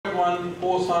1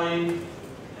 cosine.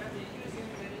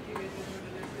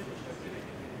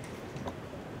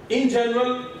 In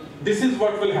general, this is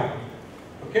what will happen.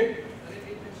 Okay?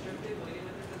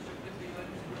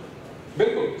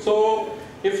 बिल्कुल. So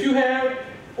if you have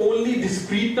only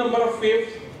discrete number of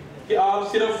waves, कि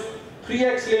आप सिर्फ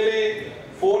 3x ले लें,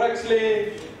 4x लें,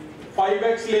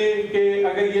 5x लें, कि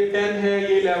अगर ये 10 है,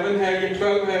 ये 11 है, ये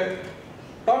 12 है,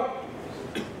 तब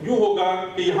यूँ होगा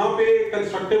कि यहाँ पे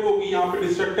कंस्ट्रक्टिव होगी, यहाँ पे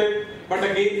डिस्ट्रक्टिव, बट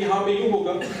अगेन यहाँ पे यूँ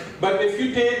होगा. But if you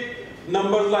take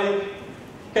numbers like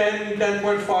 10,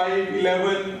 10.5,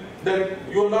 11, that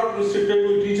you are not restricted to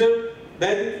integer,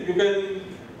 then you can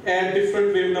add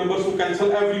different wave numbers to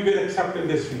cancel everywhere except in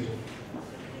this region.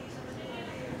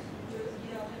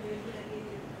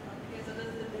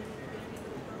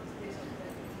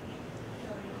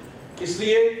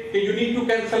 इसलिए कि you need to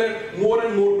cancel at more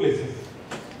and more places.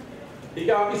 ठीक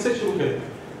है, आप इससे शुरू करें.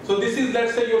 So this is,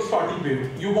 let's say, your starting wave.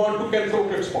 You want to cancel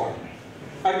at spot.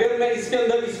 अगर मैं इसके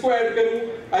अंदर इसको ऐड करूं,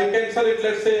 I cancel it,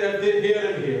 let's say, at the here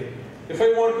and here. If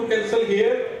I want to cancel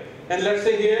here and let's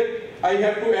say here, I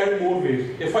have to add more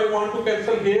waves. If I want to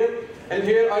cancel here and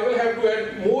here, I will have to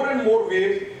add more and more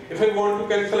waves if I want to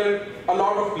cancel at a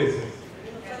lot of places.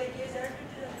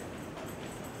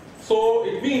 So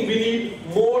it means we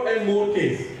need more and more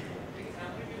case.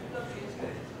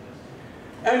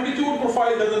 Amplitude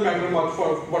profile doesn't matter much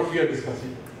for what we are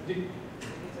discussing.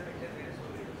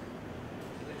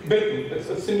 बिल्कुल,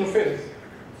 it's interference.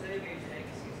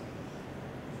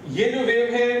 ये जो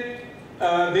wave है,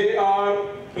 they are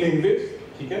plane waves,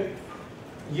 ठीक है?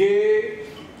 ये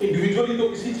individually तो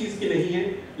किसी चीज की नहीं है,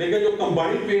 लेकिन जो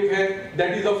combined wave है,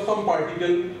 that is of some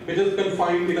particle which is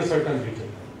confined in a certain region.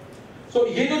 So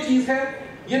ये जो चीज है,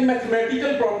 ये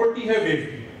mathematical property है wave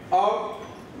की. आप,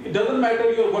 it doesn't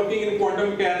matter you are working in quantum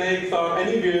mechanics or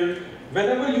anywhere,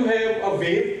 whenever you have a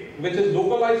wave which is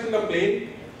localized in a plane,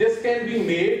 this can be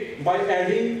made by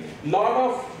adding lot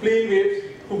of plane waves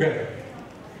together.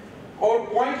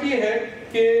 और point ये है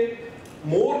कि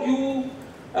more you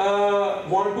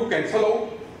want to cancel out,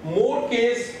 more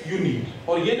case you need.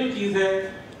 और ये जो चीज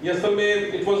है, ये असल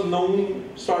में it was known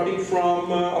starting from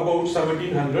about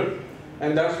 1700.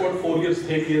 And that's what Fourier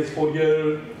theory is,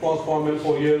 Fourier transform and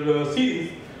Fourier series.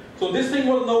 So this thing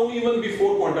was known even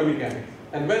before quantum mechanics.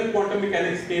 And when quantum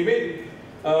mechanics came in,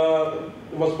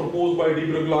 it was proposed by de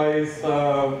Bruglie's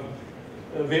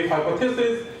wave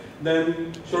hypothesis.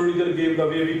 Then Schrödinger gave the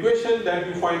wave equation that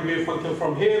you find wave function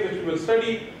from here, which we will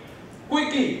study.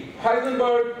 Quickly,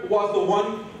 Heisenberg was the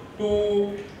one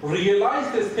to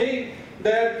realize this thing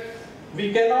that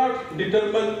we cannot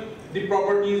determine the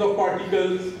properties of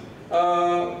particles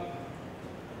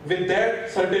with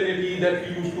that certainty that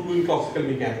we used to do in classical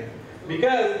mechanics.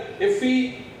 Because if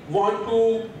we want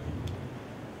to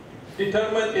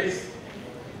determine its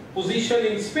position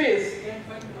in space,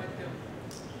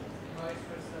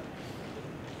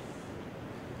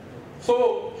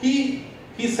 so he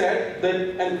said that,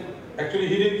 and actually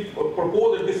he didn't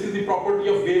propose that this is the property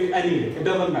of wave anyway, it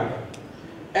doesn't matter.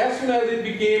 As soon as it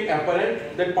became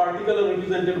apparent that particles are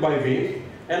represented by wave,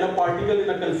 and a particle in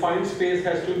a confined space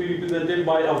has to be represented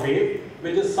by a wave,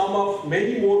 which is sum of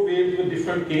many more waves with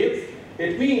different k's.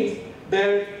 It means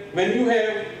that when you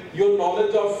have your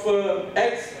knowledge of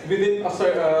x within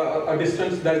a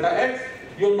distance delta x,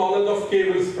 your knowledge of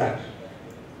k will spread.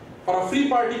 For a free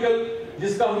particle,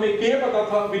 जिसका हमें k पता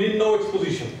था, we didn't know its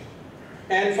position.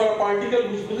 And for a particle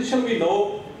whose position we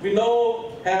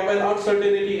know have an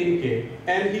uncertainty in k.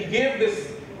 And he gave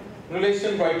this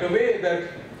relation right away that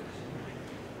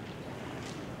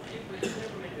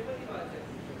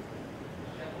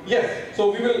yes,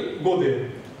 so we will go there.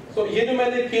 So ये जो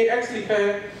मैंने kx लिखा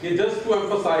है, ये just to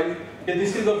emphasize that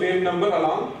this is a wave number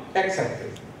along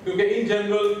x-axis. क्योंकि in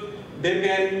general there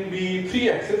can be three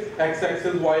axes,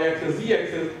 x-axis, y-axis,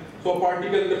 z-axis. So a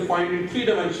particle confined in 3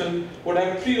 dimensions would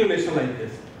have 3 relations like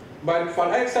this. But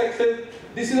for x-axis,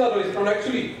 this is a relation. And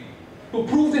actually, to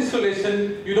prove this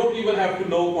relation, you don't even have to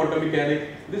know quantum mechanics.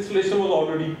 This relation was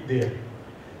already there.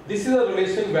 This is a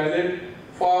relation valid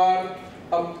for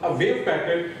a wave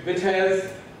packet which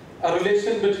has a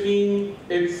relation between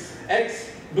its x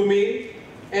domain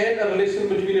and a relation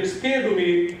between its k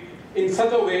domain in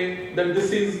such a way that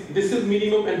this is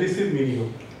minimum and this is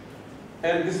minimum.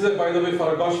 And this is, by the way,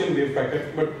 for a Gaussian wave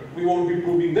packet, but we won't be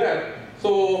proving that.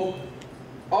 So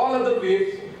all other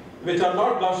waves which are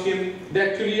not Gaussian, they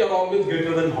actually are always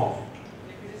greater than half.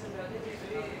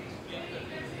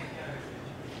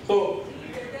 So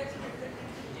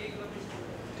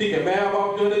ठीक है, मैं अब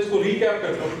आप जो है इसको recap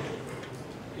करता हूँ.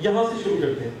 यहाँ से शुरू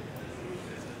करते हैं.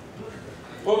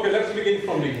 Okay, let's begin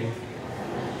from beginning.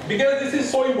 Because this is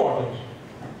so important.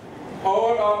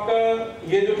 आपका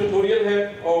ये जो ट्यूटोरियल है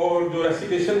और जो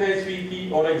रेसिटेशन है इस वीक की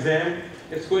और exam,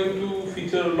 it's going to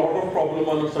feature a lot of problem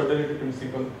on uncertainty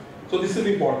principle. So this is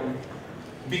important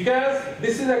because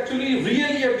this is actually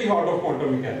really at the heart of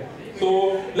quantum mechanics. So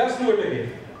let's do it again.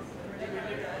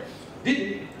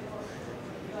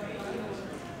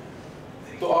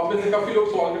 तो आप में से काफी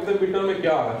लोग सवाल करते हैं midterm में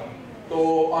क्या है, तो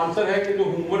आंसर है कि जो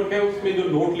होमवर्क है उसमें जो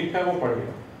नोट लिखा है वो पढ़िए.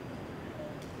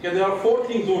 There are 4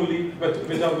 things only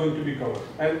which are going to be covered,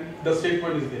 and the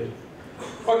statement is there.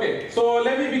 Okay, so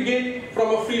let me begin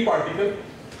from a free particle.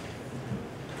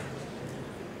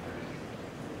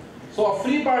 So a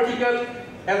free particle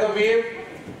has a wave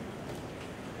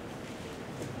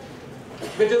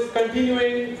which is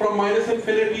continuing from minus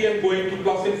infinity and going to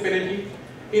plus infinity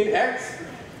in x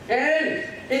and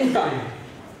in time.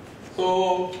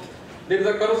 So there is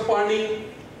a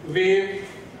corresponding wave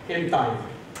in time.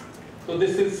 So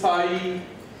this is psi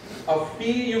of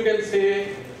t, you can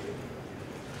say,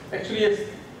 actually it's,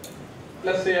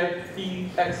 let's say at t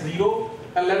x0,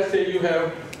 and let's say you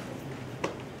have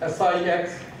a psi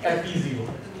x at t0.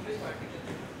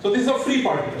 So this is a free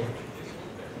particle.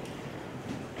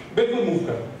 बिल्कुल move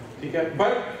कर, ठीक है.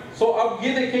 But so अब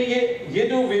ये देखें, ये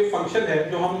जो wave function है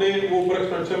जो हमने वो ऊपर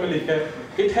एक्सपेंशन में लिखा है,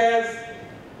 it has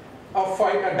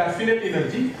a definite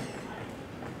energy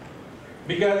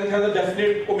because it has a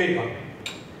definite omega,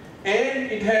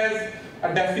 and it has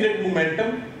a definite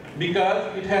momentum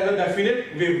because it has a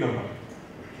definite wave number.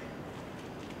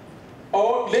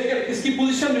 और लेकिन इसकी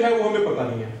पोजीशन जो है वो हमें पता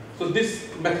नहीं है. So this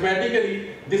mathematically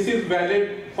this is valid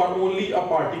for only a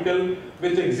particle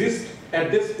which exists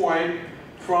at this point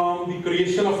from the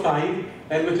creation of time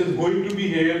and which is going to be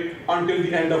here until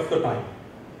the end of the time,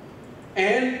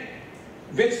 and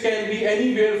which can be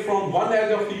anywhere from one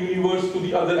edge of the universe to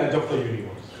the other edge of the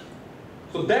universe.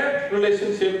 So that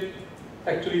relationship,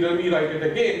 actually let me write it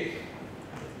again,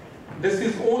 this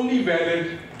is only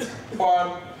valid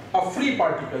for a free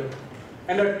particle,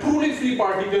 and a truly free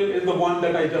particle is the one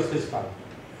that I just described.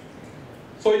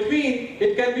 So it means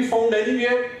it can be found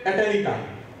anywhere at any time,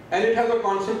 and it has a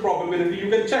constant probability. You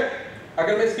can check.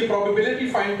 अगर मैं इसकी probability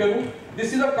find करूँ,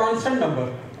 this is a constant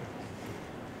number,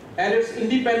 and it's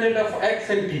independent of x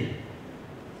and t.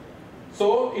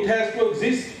 So it has to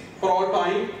exist for all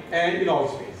time and in all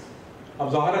space.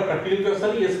 अब ज़ाहिर है practical का ऐसा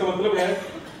नहीं है. इसका मतलब है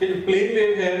कि plane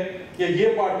wave है या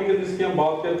ये particle जिसकी हम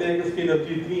बात करते हैं कि इसकी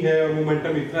energy इतनी है और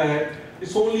momentum इतना है,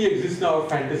 this only exists in our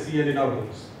fantasy and in our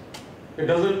books. It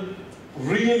doesn't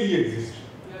really exist.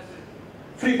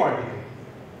 Free particle.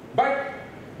 But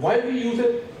why we use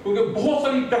it? क्योंकि बहुत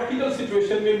सारी practical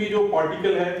situation में भी जो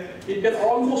particle है, it can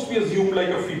almost be assumed like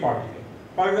a free particle.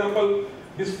 For example,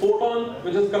 this photon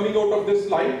which is coming out of this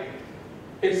light,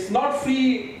 it's not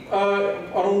free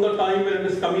around the time when it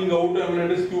is coming out and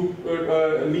when it is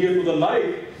near to the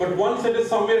light, but once it is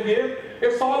somewhere here,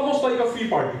 it's almost like a free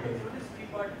particle.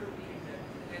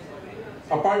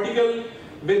 A particle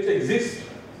which exists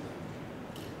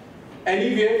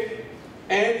anywhere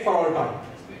and for all time.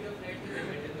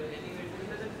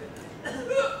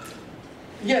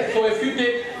 Yes, so if you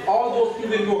take all those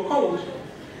things into account,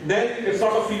 then it's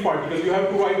not a free particle. You have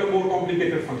to write a more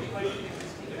complicated function.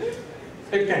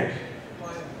 It can't.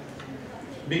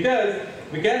 Because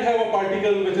we can't have a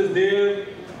particle which is there,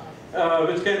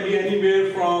 which can be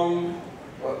anywhere from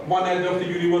one edge of the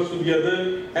universe to the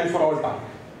other and for all time.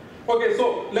 Okay,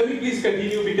 so let me please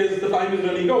continue because the time is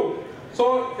running out.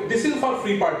 So this is for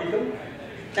free particle,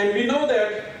 and we know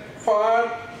that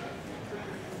for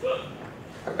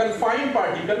a confined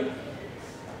particle,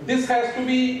 this has to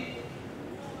be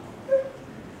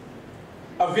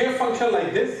a wave function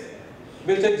like this,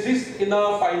 which exists in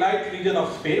a finite region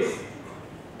of space,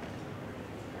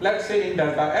 let's say in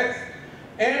delta x,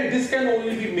 and this can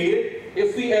only be made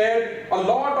if we add a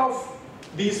lot of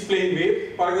these plane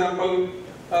waves. For example,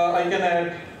 I can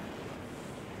add,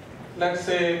 let's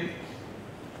say,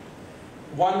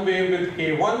 one wave with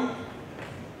k1,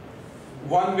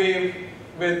 one wave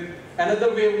with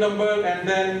another wave number, and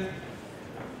then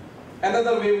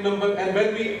another wave number, and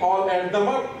when we all add them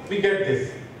up, we get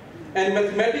this. And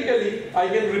mathematically, I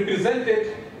can represent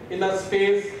it in a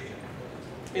space,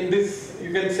 in this,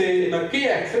 you can say, in a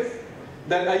k-axis,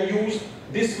 that I use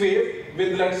this wave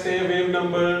with, let's say, wave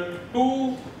number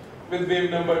 2, with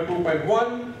wave number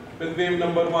 2.1, with wave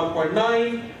number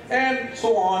 1.9, and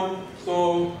so on.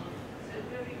 So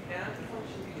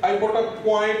I put a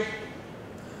point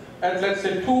at, let's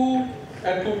say, 2,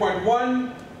 at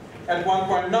 2.1, at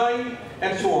 1.9,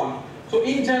 and so on. So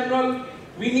in general,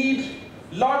 we need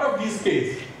a lot of these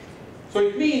k's. So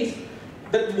it means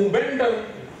that momentum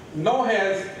now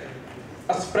has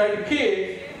a spread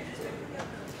k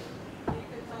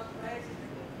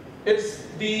it's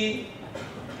the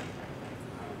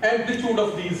amplitude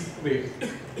of these waves.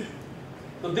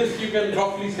 So this you can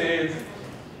roughly say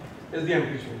is the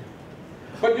amplitude.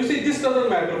 But you see, this doesn't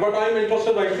matter. What I'm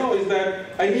interested right now is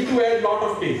that I need to add lot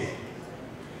of phase.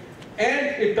 And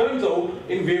it turns out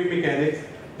in wave mechanics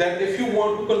that if you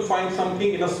want to confine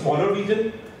something in a smaller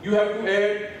region, you have to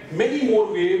add many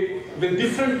more waves with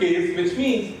different Ks, which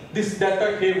means this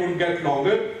delta K would get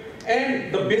longer,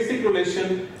 and the basic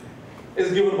relation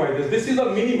is given by this. This is a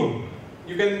minimum.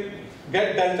 You can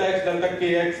get delta X, delta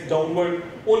Kx downward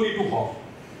only to half.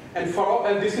 And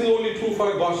this is only true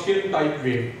for a Gaussian type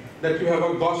wave, that you have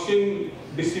a Gaussian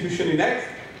distribution in X,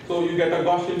 so you get a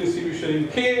Gaussian distribution in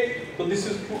K, so this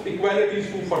is true, equality is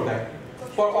true for that.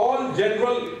 For all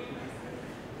general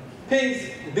things,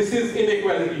 this is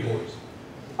inequality holds.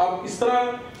 अब इस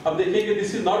तरह अब देखिए कि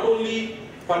this is not only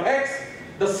for X,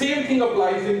 the same thing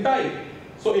applies in time.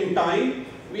 So in time,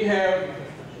 we have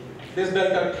this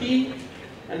delta T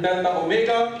and delta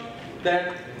omega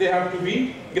that they have to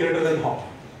be greater than half.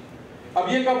 अब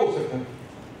ये कब हो सकता है?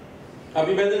 अब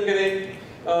imagine करें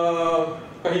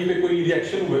कहीं पे कोई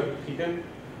रिएक्शन हुआ, ठीक है,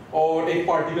 और एक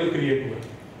पार्टिकल क्रिएट हुआ,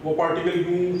 वो पार्टिकल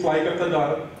यूं फ्लाई करता जा रहा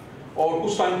है और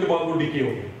कुछ टाइम के बाद वो डिके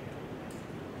हो गया,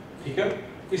 ठीक है,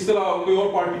 इस तरह कोई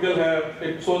और पार्टिकल है,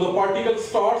 so the particle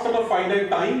starts at a finite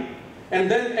time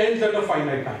and then ends at a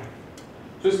finite time.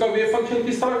 So इसका wave function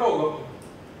किस तरह का होगा?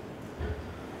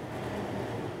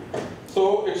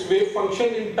 So its wave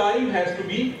function in time has to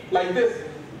be like this,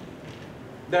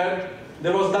 that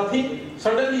there was nothing,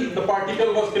 suddenly the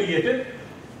particle was created,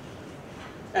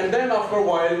 and then after a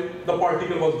while the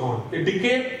particle was gone. It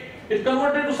decayed, it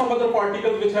converted to some other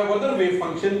particles which have other wave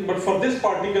function, but for this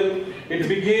particle it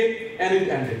began and it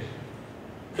ended.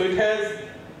 So it has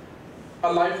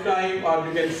a lifetime, or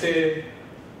you can say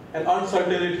an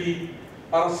uncertainty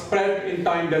or a spread in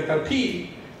time delta t,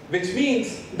 which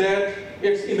means that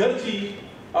its energy,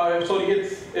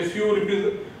 if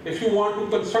you want to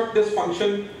construct this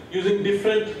function using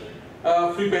different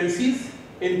frequencies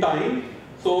in time,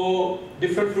 so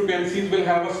different frequencies will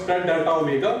have a spread delta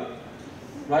omega,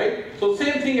 right? So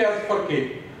same thing as for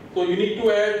k. So you need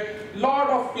to add lot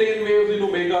of plane waves in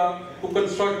omega to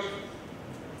construct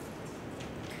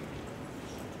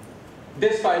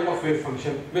this type of wave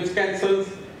function, which cancels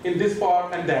in this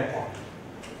part and that part.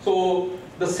 So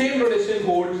the same relation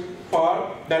holds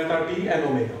for delta t and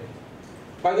omega.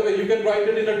 By the way, you can write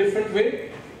it in a different way.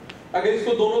 अगर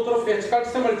इसको दोनों तरफ h cut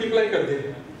से multiply कर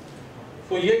दें,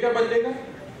 तो ये क्या बन जाएगा?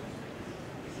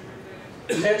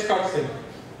 h कट से,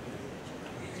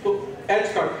 तो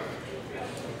h cut,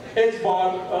 h bar,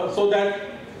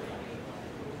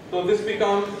 so this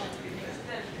becomes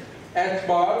h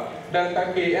bar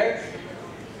delta kx,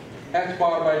 h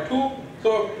bar by 2. So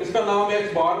इसका नाम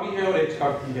h bar भी है और h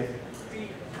कट भी है.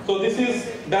 So this is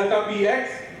delta px.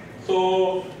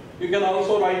 So you can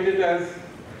also write it as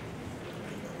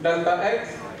delta x,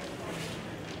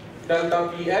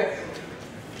 delta px.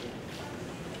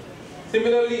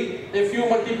 Similarly, if you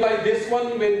multiply this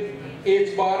one with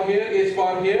h bar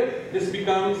here, this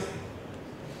becomes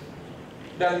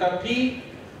delta t,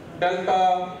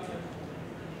 delta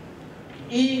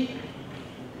e,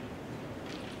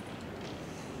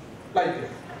 like this.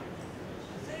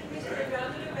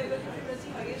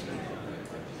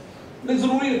 This is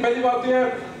पहली बात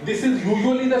है, this is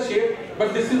usually the shape,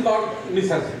 but this is not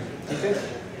necessary. Okay?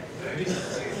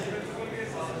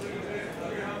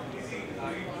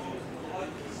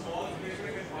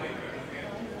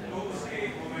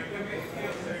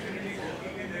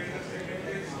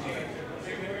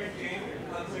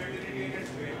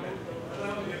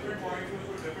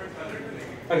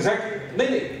 Exactly.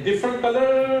 नहीं, different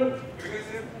color.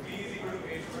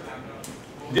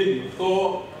 जी, तो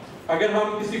अगर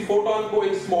हम किसी photon को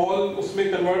एक स्मॉल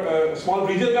उसमें कन्वर्ट स्मॉल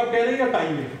रीजन में आप कह रहे हैं या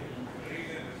टाइम में?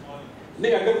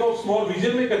 नहीं, अगर तो स्मॉल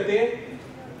रीजन में करते हैं,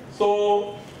 so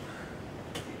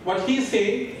what he is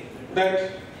saying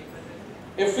that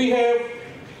if we have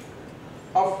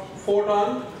a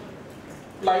photon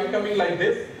light coming like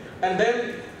this, and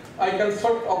then I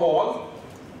construct a wall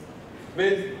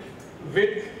with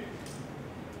width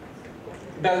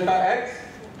delta x,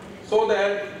 so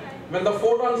that when the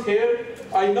photons here,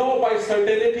 I know by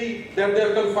certainty that they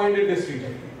are confined in this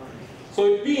region. So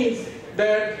it means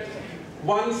that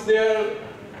once they are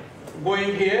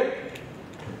going here,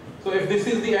 so if this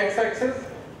is the x-axis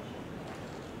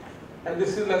and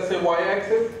this is, let's say,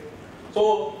 y-axis,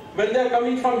 so when they are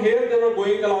coming from here, they were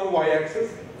going along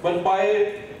y-axis, but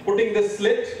by putting this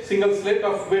slit, single slit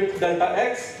of width delta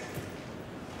x,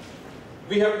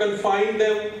 we have confined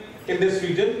them in this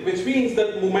region, which means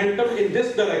that momentum in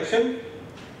this direction,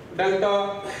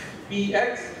 delta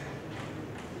Px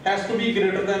has to be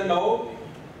greater than now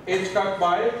h cut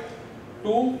by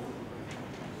 2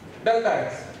 delta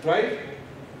x, right?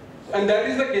 And that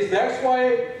is the case. That's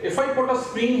why if I put a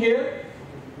screen here,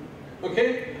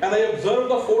 okay, and I observe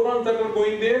the photons that are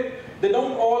going there, they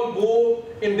don't all go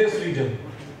in this region.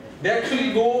 They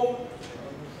actually go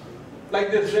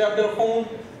like this. They are found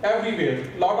everywhere.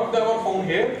 A lot of them are found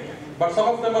here, but some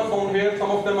of them are found here,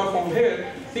 some of them are found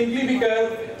here, simply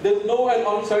because there's no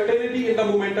uncertainty in the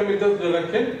momentum in this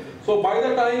direction. So by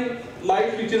the time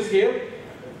light reaches here,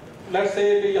 let's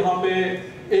say कि यहाँ पे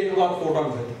 1000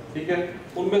 photons है, ठीक है?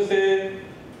 उनमें से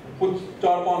कुछ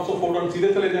 400-500 photons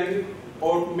सीधे चले जाएंगे,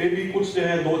 और मे बी कुछ जो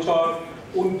है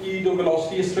 2-4 उनकी जो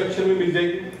velocity इस direction में मिल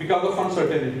जाएगी because of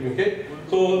uncertainty, okay?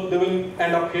 So they will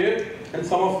end up here, and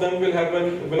some of them will have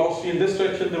a velocity in this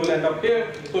direction, they will end up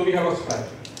here, so we have a spread.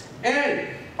 And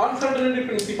uncertainty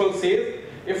principle says,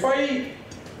 if I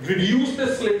reduce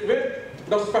the slit width,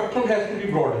 the spectrum has to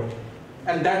be broadened.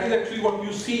 And that is actually what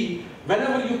you see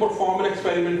whenever you perform an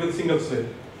experiment with single slit.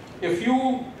 If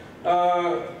you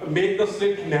make the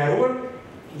slit narrower,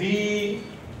 the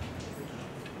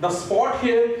spot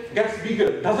here gets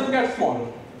bigger, doesn't get smaller.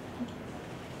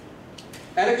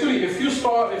 And actually, if you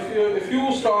start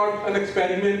an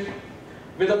experiment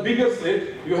with a bigger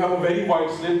slit, you have a very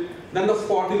wide slit, then the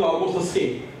spot is almost the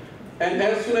same. And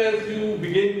as soon as you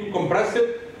begin to compress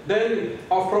it, then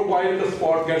after a while the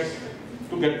spot gets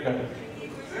to get better.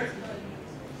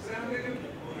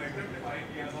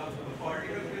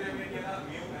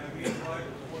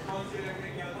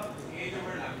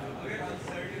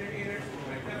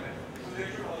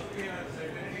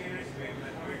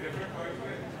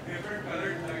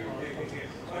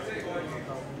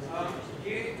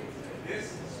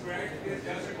 This spread is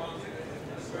just a constant,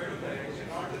 the spread of direction,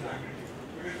 not the magnitude,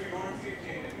 because we don't see it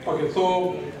change. Okay, so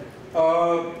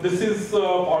this is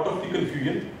part of the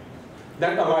confusion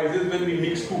that arises when we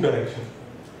mix two directions.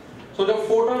 So the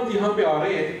photons यहाँ पे आ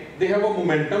रहे हैं, they have a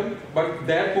momentum, but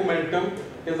that momentum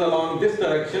is along this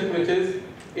direction, which is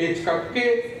h cut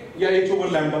k या h over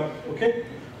lambda. Okay,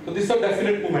 so this is a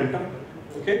definite momentum.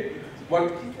 Okay,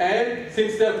 and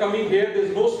since they are coming here, there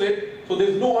is no slit, so there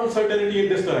is no uncertainty in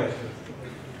this direction.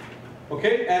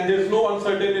 Okay, and there is no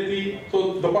uncertainty,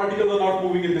 so the particles are not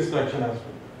moving in this direction as well.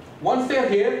 Once they are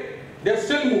here, they are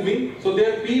still moving, so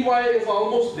their PY is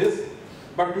almost this,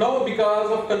 but now because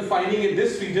of confining in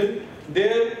this region,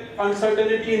 their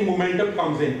uncertainty in momentum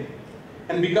comes in.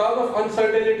 And because of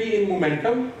uncertainty in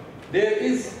momentum, there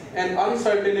is an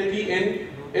uncertainty in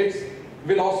its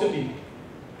velocity.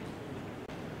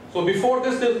 So before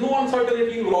this, there is no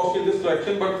uncertainty in velocity in this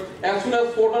direction, but as soon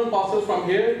as photon passes from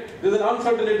here, there is an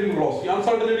uncertainty in velocity.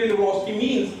 Uncertainty in velocity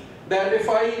means that if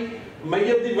I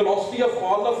measure the velocity of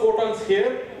all the photons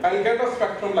here, I will get a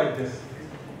spectrum like this.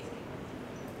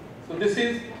 So this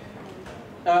is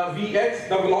Vx,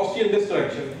 the velocity in this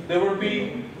direction. There will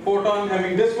be photon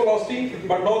having this velocity,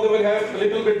 but now they will have a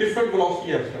little bit different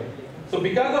velocity as well. So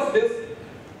because of this,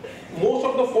 most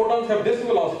of the photons have this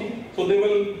velocity, so they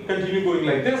will continue going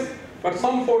like this. But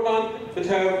some photons which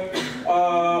have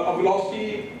a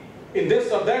velocity in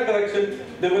this or that direction,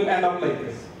 they will end up like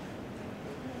this.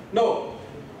 Now,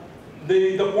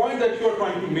 the point that you are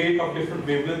trying to make of different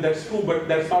wavelengths, that's true, but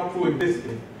that's not true in this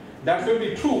case. That will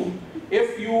be true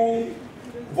if you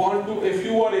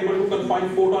are able to confine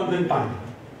photons in time.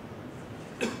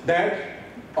 That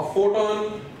a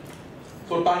photon,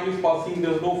 so time is passing,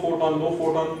 there's no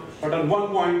photon, but at one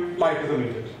point light is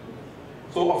emitted.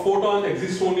 So a photon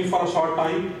exists only for a short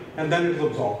time and then it is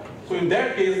absorbed. So in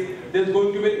that case, there's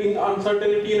going to be an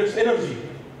uncertainty in its energy,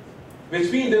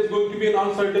 which means there's going to be an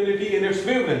uncertainty in its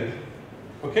wavelength.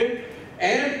 Okay?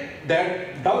 And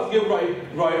that does give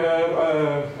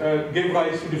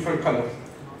rise to different colors.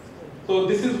 So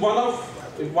this is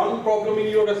one problem in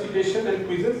your recitation and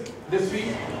quizzes this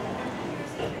week.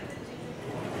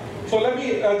 So let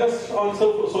me just answer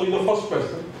the first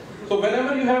question. So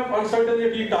whenever you have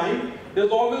uncertainty time,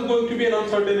 there's always going to be an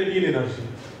uncertainty in energy.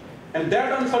 And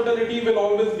that uncertainty will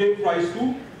always give rise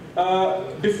to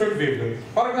different wavelengths.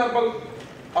 For example,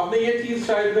 आपने ये चीज़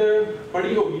शायद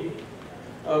पढ़ी होगी,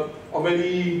 a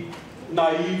very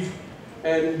naive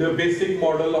and basic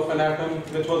model of an atom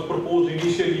which was proposed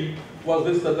initially was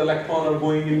this, that the electrons are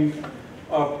going in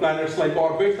planets like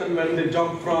orbits, and when they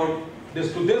jump from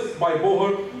this to this by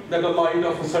Bohr, that a light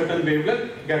of a certain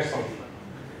wavelength gets out.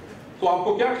 So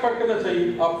आपको क्या expect करना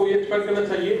चाहिए? आपको ये expect करना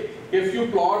चाहिए, if you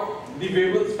plot the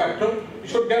wavelength spectrum, you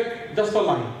should get just a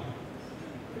line.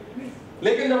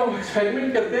 लेकिन जब हम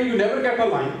experiment करते हैं, you never get a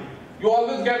line. You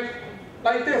always get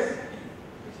like this.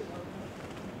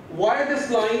 Why this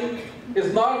line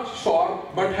is not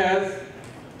short but has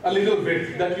a little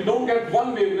width, that you don't get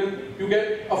one wavelength, you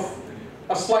get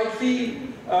a slightly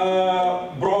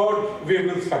broad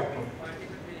wavelength spectrum.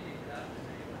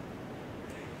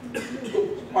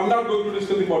 I'm not going to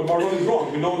discuss the model is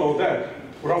wrong, we know that,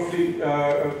 roughly,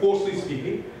 coarsely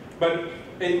speaking, but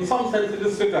in some sense it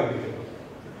is still applicable.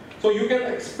 So you can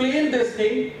explain this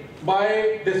thing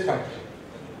by this fact.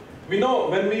 We know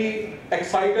when we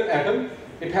excite an atom,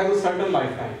 it has a certain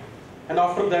lifetime. And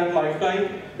after that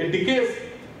lifetime, it decays.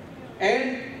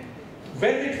 And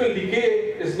when it will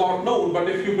decay is not known, but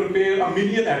if you prepare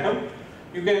 1,000,000 atoms,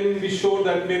 you can be sure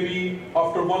that maybe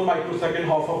after 1 microsecond,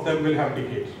 half of them will have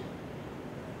decayed.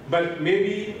 But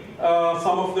maybe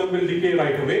some of them will decay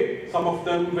right away, some of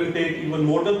them will take even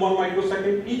more than 1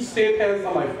 microsecond. Each state has a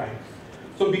lifetime.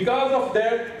 So because of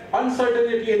that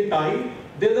uncertainty in time,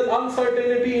 there is an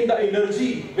uncertainty in the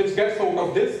energy which gets out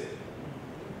of this.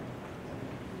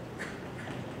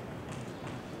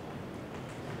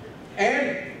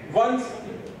 And once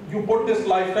you put this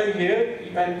lifetime here,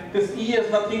 and this E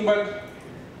is nothing but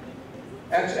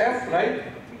HF, right?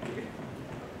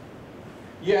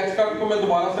 ये H का को मैं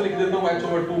दोबारा से लिख देता हूँ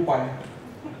H/2 pi.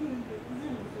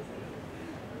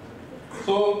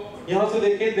 So यहाँ से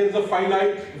देखिए, there is a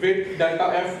finite width delta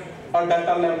F or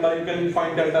delta lambda. You can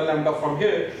find delta lambda from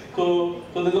here. So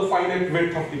there is a finite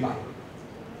width of the line.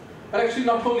 And actually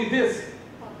not only this,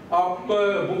 आप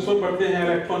books में पढ़ते हैं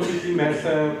electron की mess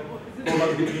है,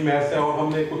 proton की mess है, और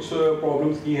हमने कुछ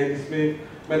प्रॉब्लम्स की हैं जिसमें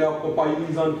मैंने आपको पाई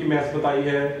मीज़ान की मैस बताई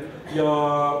है या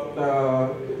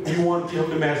न्यूऑन की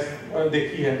हमने मैस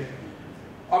देखी है.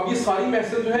 अब ये सारी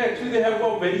मैसेज जो है actually they have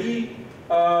a very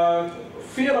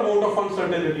fair amount of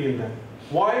uncertainty in them.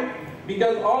 Why?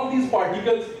 Because all these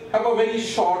particles have a very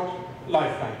short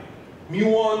lifetime.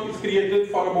 Muon is created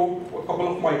for about a couple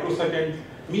of microseconds.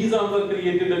 Mesons are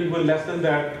created even less than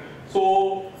that. So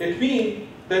it means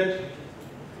that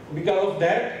because of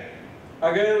that,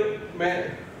 अगर मैं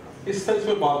इस sense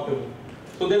में बात करूँ,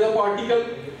 so there is a particle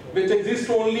which exists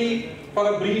only for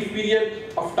a brief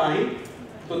period of time.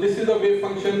 So this is a wave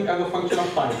function as a function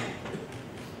of time.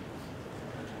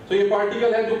 तो ये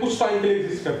particle है जो कुछ टाइम के लिए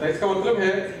एग्जिस्ट करता है. इसका मतलब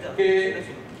है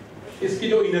कि इसकी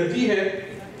जो एनर्जी है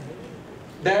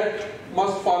that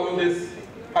must follow this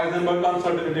Heisenberg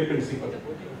uncertainty principle.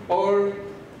 Or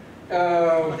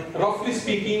roughly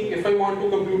speaking, if I want to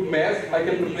compute mass, I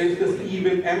can replace this E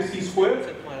with mc square,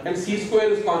 and c square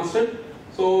is constant.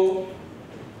 So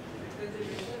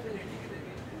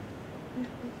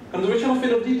conservation of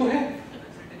energy तो है.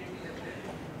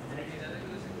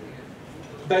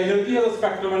 The energy of the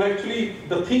spectrum, and actually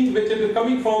the thing which it is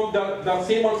coming from, the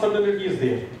same uncertainty is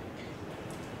there.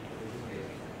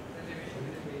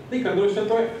 The conservation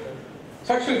तो है.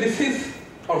 So actually this is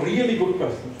a really good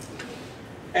question,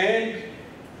 and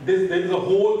there is a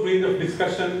whole range of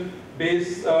discussion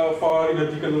based for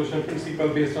energy conservation principle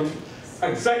based on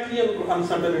exactly an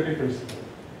uncertainty principle,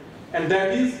 and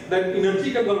that is that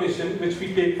energy conservation, which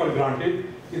we take for granted,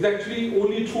 is actually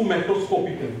only true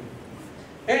macroscopically.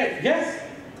 And yes,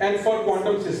 and for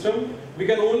quantum system, we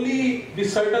can only be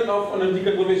certain of energy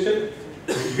conservation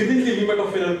within the limit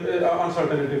of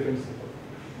uncertainty principle.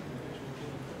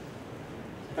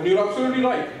 And you're absolutely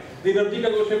right. The energy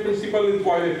conservation principle is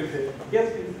violated here.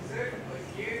 Yes, please. Sir,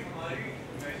 ये हमारी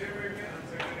measurement में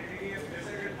uncertainty है. जैसे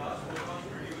अगर 10 photons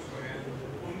produce हुए हैं,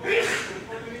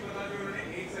 उनको तो नहीं पता कि उन्होंने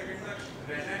 1 second तक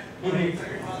रहना है, और 1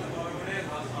 second बाद उन्होंने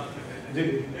 10 साल तक रहना है. जी.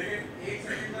 लेकिन 1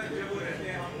 second तक जब वो रहते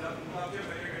हैं, हम जब measure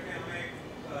करते हैं, हमें एक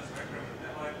spectrum मिलता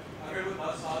है. और अगर वो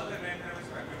 10 साल तक रहते हैं, हमें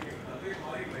spectrum नहीं मिलता. तो ये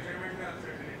हमारी measurement में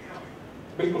uncertainty ना हो.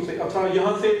 बिल्कुल सही. अच्छा,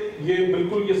 यहाँ से ये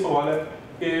बिल्कुल ये सवाल है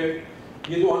कि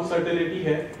ये जो अनसर्टेनिटी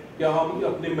है, क्या हम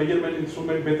अपने मेजरमेंट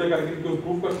इंस्ट्रूमेंट बेहतर करके इनको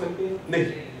इंप्रूव कर सकते हैं? नहीं.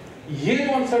 ये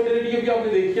जो अनसर्टेनिटी है,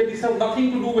 आपने देखी है, this has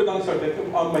nothing to do with uncertainty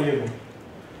measurement.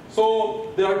 So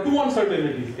there are to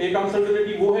uncertainties. एक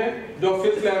अनसर्टेनिटी वो है जो आप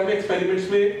फिजिक्स लैब में एक्सपेरिमेंट्स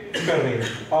में कर रहे हैं.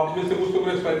 आप में से कुछ लोगों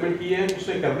ने एक्सपेरिमेंट किए हैं, कुछ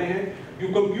ने करने हैं. You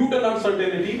compute N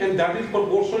uncertainty and that is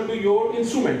proportional to your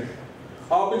instrument.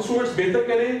 आप इंस्ट्रूमेंट्स बेहतर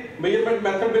करें, मेजरमेंट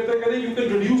मेथड बेहतर करें, you can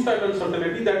reduce that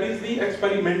uncertainty. That is the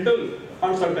experimental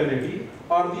uncertainty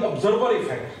or the observer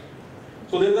effect.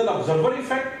 So there is an observer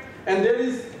effect, and there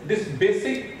is this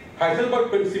basic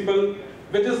Heisenberg principle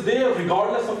which is there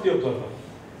regardless of the observer.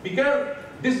 Because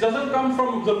this doesn't come from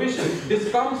observation, this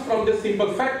comes from the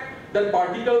simple fact that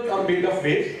particles are made of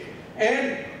waves,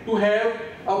 and to have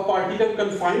a particle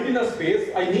confined in a space,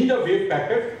 I need a wave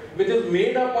packet which is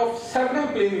made up of several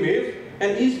plane waves,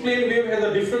 and each plane wave has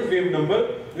a different wave number,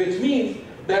 which means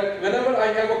that whenever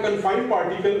I have a confined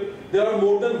particle, there are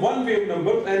more than one wave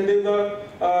number, and then the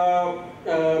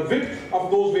width of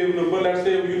those wave number, let's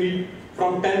say you need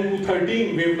from 10 to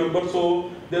 13 wave number, so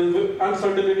the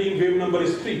uncertainty in wave number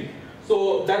is 3.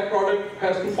 So that product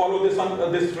has to follow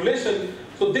this relation.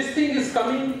 So this thing is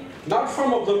coming not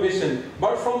from observation,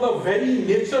 but from the very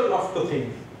nature of the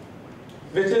thing,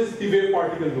 which is the wave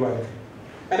particle duality.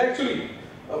 And actually,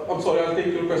 I'm sorry, I'll take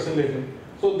your question later.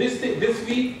 So this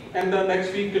week and the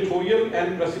next week tutorial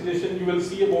and presentation, you will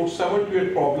see about 7 to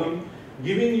 8 problems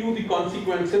giving you the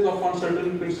consequences of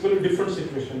uncertainty principle in different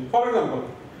situations. For example,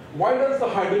 why does the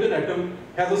hydrogen atom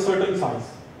has a certain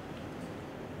size?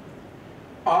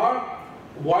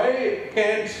 Why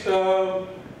can't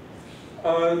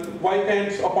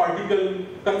a particle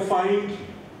confined,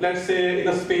 let's say, in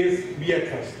a space be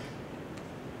at rest?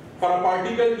 For a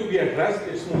particle to be at rest,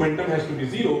 its momentum has to be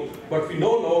 0, but we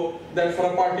know that for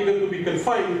a particle to be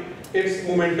confined, its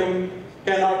momentum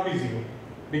cannot be 0,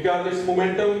 because its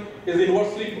momentum is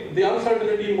inversely, the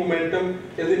uncertainty in momentum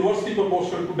is inversely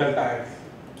proportional to delta x.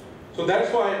 So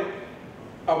that's why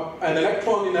an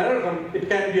electron in an atom, it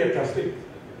can be at rest.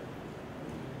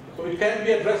 So it can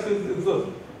be at rest is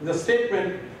a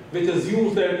statement which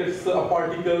assumes that it's a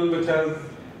particle which has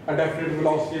a definite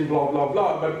velocity and blah blah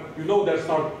blah, but you know that's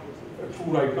not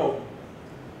true right now.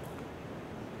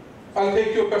 I'll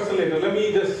take your question later. Let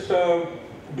me just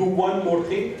do one more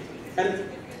thing. And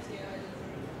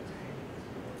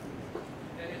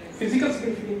physical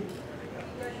significance.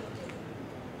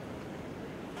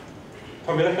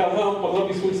 तो मेरा ख्याल था हम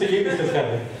 15-20 minute से ये discuss कर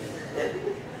रहे हैं.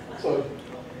 Sorry.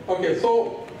 Okay, so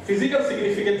physical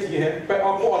significance ये है.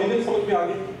 आपको origin समझ में आ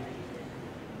गई?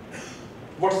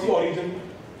 What's the origin?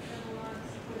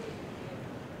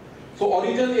 So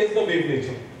origin is the wave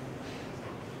nature.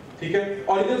 ठीक है?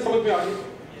 Origin समझ में आ गई?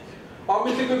 आप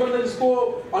में से कोई बंदा जिसको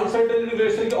uncertainty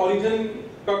relation के origin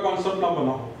का concept ना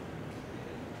बना हो?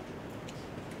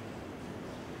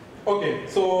 Okay,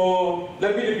 so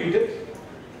let me repeat it.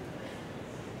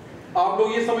 आप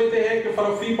लोग ये समझते हैं कि for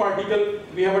a free particle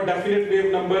we have a definite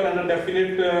wave number and a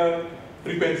definite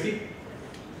frequency.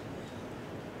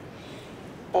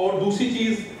 और दूसरी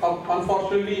चीज, अब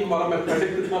unfortunately हमारा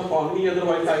mathematics इतना strong नहीं,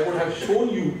 otherwise I would have shown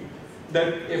you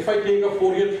that if I take a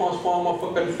Fourier transform of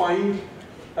a confined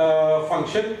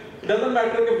function, it doesn't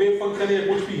matter कि wave function है या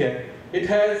कुछ भी है, it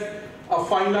has a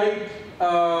finite,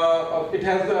 it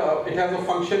has a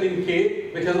function in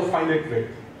k which has a finite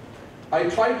width. I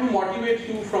try to motivate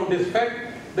you from this fact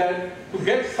that to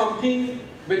get something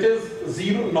which is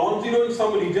non-zero in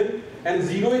some region and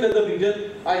 0 in another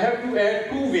region, I have to add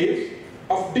 2 waves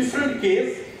of different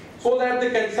k's so that they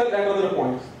cancel at other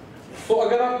points. So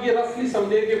अगर आप ये roughly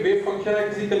समझे कि wave function है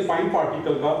किसी confined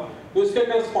particle का, तो इसके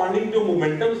corresponding जो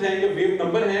momentums हैं या wave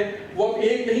number हैं, वो अब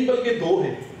 1 नहीं बल्कि 2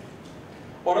 हैं.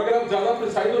 और अगर आप ज़्यादा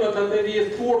प्रिसाइज होना चाहते हैं कि ये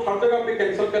थ्रू हर जगह पे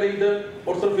कैंसिल करें इधर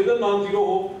और सिर्फ इधर नॉन जीरो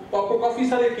हो, तो आपको काफ़ी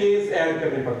सारे केस ऐड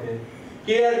करने पड़ते हैं.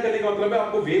 के ऐड करने का मतलब है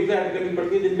आपको वेव्स ऐड करनी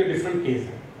पड़ती है जिनके डिफरेंट केस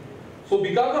हैं. So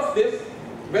because of this,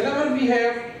 whenever we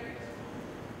have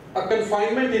a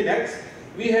confinement in x,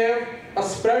 we have a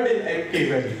spread in k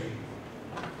value.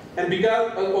 And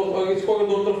because इसको अगर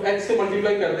दोनों तरफ x से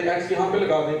मल्टीप्लाई कर दें, x यहाँ पे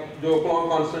लगा दें जो प्लॉन्क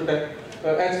कांस्टेंट है,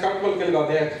 h कट बोल के लगा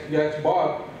दें x या h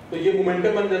बार, तो ये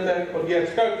मोमेंटम बन जाता है. और ये h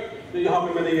कट, तो यहाँ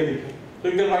पे मैंने ये लिखा, so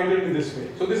you can write it in this way.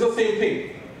 So this is the same thing,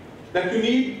 that you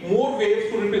need more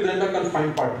waves to represent a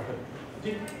confined particle.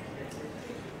 जी,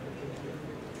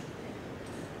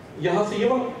 यहाँ से ये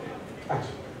वाला,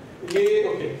 अच्छा ये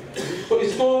ओके. तो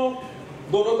इसको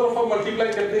दोनों तरफ हम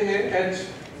मल्टीप्लाई करते हैं h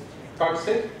कट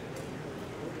से.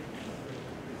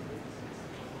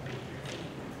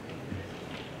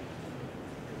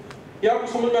 ये आपको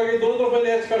समझ में आ गया, दोनों तरफ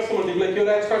मैंने h कट से मल्टीप्लाई किया और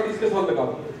h कट इसके साथ लगा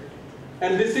दिया.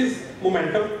 And this is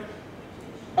momentum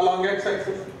along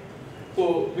x-axis, so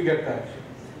we get that.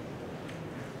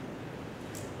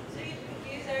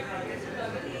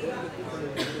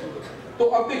 तो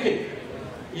अब देखिए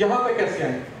यहाँ पे कैसे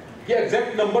आए. ये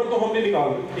एग्जैक्ट नंबर तो हमने निकाल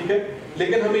दिया, ठीक है,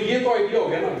 लेकिन हमें ये तो आइडिया हो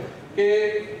गया ना कि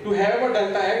to have a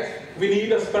delta x we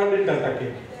need a spread in delta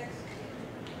k.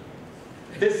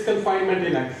 This confinement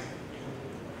in x,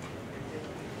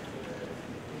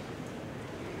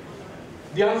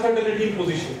 the uncertainty in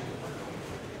position,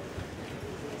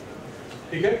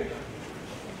 ठीक है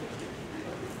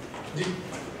जी.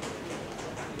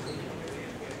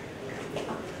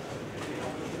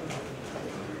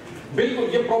 बिल्कुल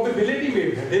ये प्रोबेबिलिटी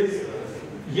वेव है.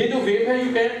 ये जो वेव है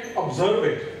you can observe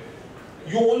it,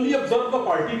 you only observe the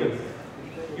particle,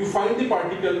 you find the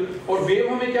particle. और wave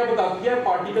हमें क्या बताती है,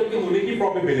 पार्टिकल के होने की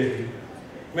probability.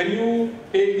 When you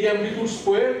take the amplitude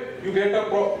square, you get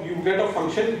a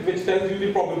function which tells you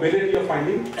the probability of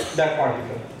finding that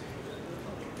particle.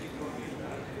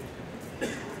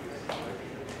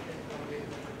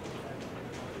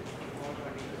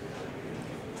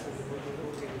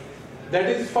 That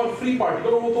is for free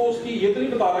particle. वो तो उसकी ये तो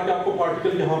नहीं बता रहा कि आपको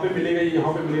पार्टिकल यहाँ पे मिलेगा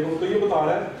यहाँ पे मिलेगा, वो तो ये बता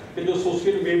रहा है कि जो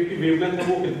एसोसिएटेड वेव की वेवलेंथ है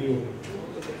वो कितनी होगी।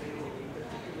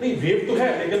 नहीं वेव तो है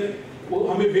लेकिन वो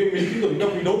हमें वेव मिलती तो नहीं,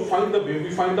 we don't find the wave,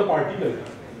 we find the particle.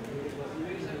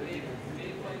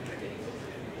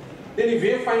 नहीं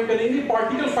वेव फाइंड करेंगे,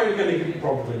 पार्टिकल फाइंड करेंगे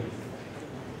प्रोबेबिलिटी।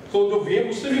 सो जो वेव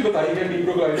उसने भी बताई है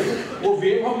डीब्रोग्लाइडर, वो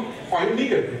वेव हम फाइंड नहीं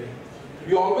करते,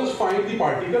 we always find the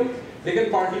particle. लेकिन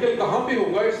पार्टिकल कहाँ पे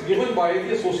होगा, it's given by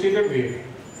the associated wave.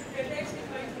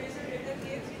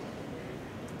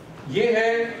 ये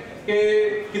है कि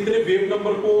कितने वेव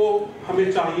नंबर को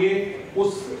हमें चाहिए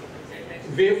उस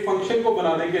वेव फंक्शन को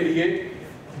बनाने के लिए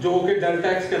जो कि डेल्टा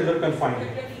एक्स के अंदर कन्फाइंड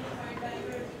है।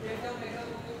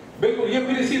 बिल्कुल, ये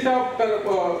फिर इसी तरह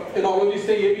एनालॉजी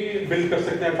से ये भी बिल्ड कर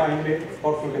सकते हैं टाइम में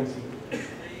और फ्रीक्वेंसी।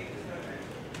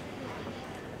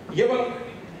 ये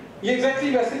एग्जैक्टली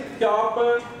वैसे कि आप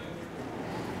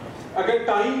अगर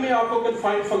टाइम में आपको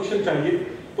कन्फाइंड फंक्शन चाहिए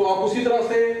तो आप उसी तरह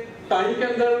से टाइम के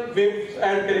अंदर वेव्स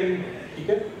ऐड करेंगे, ठीक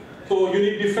है। So you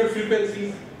need different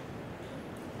frequencies.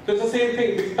 So it's the same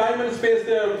thing with time and space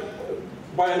there.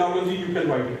 By analogy you can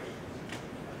write it.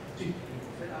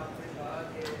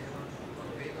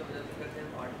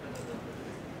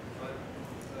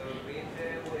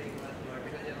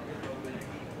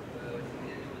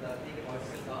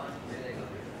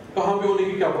 कहाँ पे होने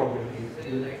की क्या प्रॉब्लम है?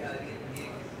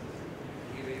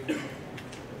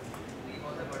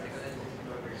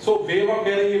 सो वेव आप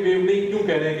कह रहे हैं ये वेव नहीं, क्यों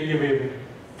कह रहे हैं कि ये वेव है?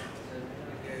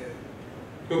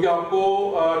 क्योंकि आपको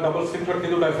डबल स्लिट रखे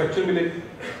तो डायफ्रैक्शन मिलेगी,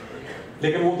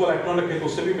 लेकिन वो तो इलेक्ट्रॉन रखे तो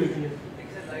उससे भी मिलती है।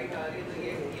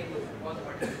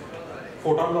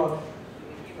 फोटॉन आ रहा है।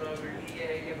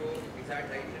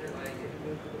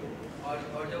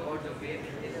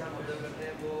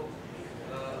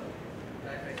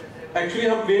 एक्चुअली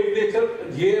हम वेव नेचर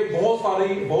ये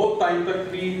बहुत टाइम तक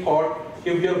भी थॉट कि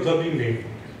we are observing wave,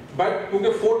 but क्योंकि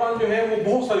फोटॉन जो है वो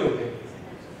बहुत सारे होते हैं,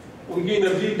 उनकी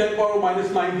एनर्जी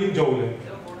 10⁻⁻19 जूल है।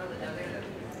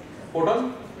 Photon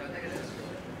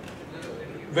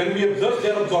when we observe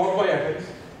they are absorbed by atoms,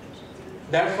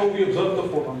 that's how we observe the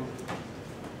photon.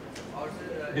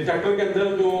 Detector के अंदर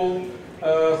जो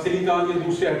सिलिकॉन या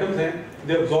दूसरे एटम्स हैं,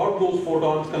 they absorb those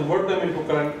photons, convert them into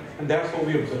current, and that's how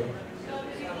we observe.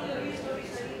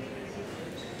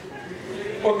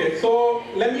 Okay, so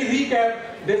let me recap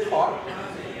this part.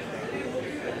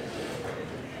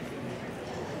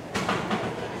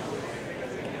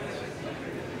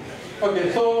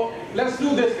 Okay, so let's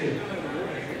do this thing.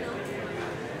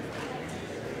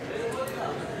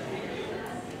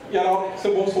 यार आपसे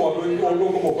बहुत सवाल हुए, और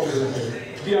लोगों को मौका मिलना चाहिए।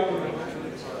 जी आप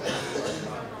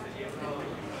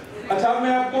अच्छा,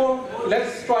 मैं आपको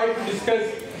let's try to discuss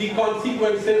the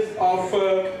consequences of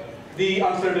the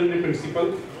uncertainty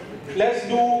principle. Let's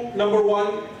do number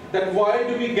one, that why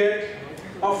do we get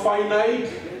a finite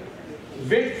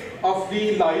width of the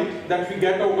light that we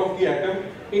get out of the atom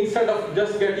instead of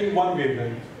just getting one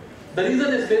wavelength? The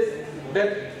reason is this,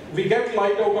 that we get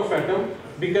light out of atom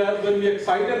because when we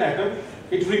excite an atom,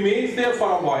 it remains there for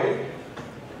a while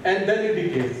and then it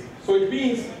decays. So it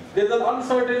means there's an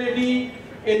uncertainty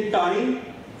in time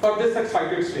for this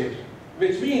excited state,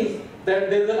 which means that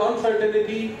there's an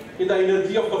uncertainty in the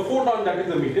energy of the photon that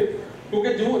is emitted. क्योंकि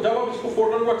जब आप इसको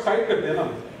photon को excite करते हैं ना,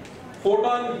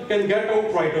 photon can get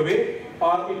out right away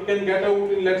or it can get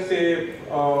out in, let's say,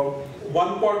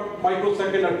 1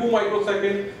 microsecond or 2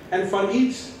 microsecond, and for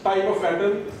each type of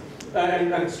atom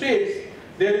and states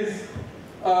there is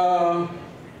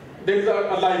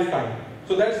a lifetime.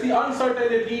 So that's the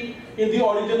uncertainty in the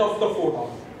origin of the photon.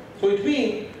 So it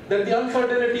means that the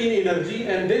uncertainty in energy,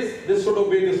 and this should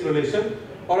obey this relation.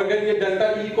 और अगर ये delta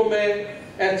E को मैं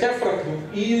HF रख दूँ,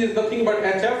 E is nothing but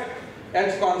HF,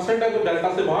 H constant है तो delta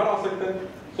से बाहर आ सकता है।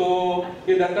 So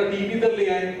ये डेल्टा T भी इधर ले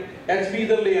आए, H भी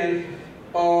इधर ले आए,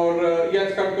 और ये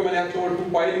H कट को मैंने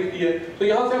H/2π लिख दी है, तो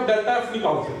यहाँ से आप डेल्टा F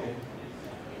निकाल सकते हैं,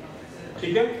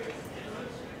 ठीक है।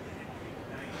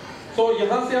 तो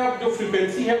यहाँ से आप जो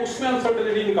फ्रीक्वेंसी है उसमें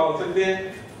अनसर्टेनिटी निकाल सकते हैं,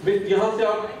 यहाँ से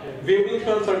आप वेवलेंथ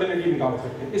में अनसर्टेनिटी निकाल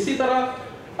सकते हैं। इसी तरह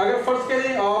अगर फर्स्ट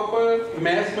करें आप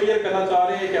मैस मेजर करना चाह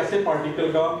रहे हैं एक ऐसे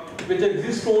पार्टिकल का which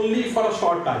exists only for a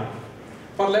short time,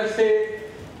 for let's say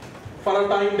for a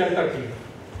time delta t.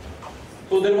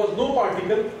 So there was no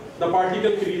particle, the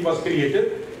particle was created,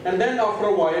 and then after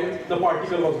a while the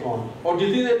particle was gone. और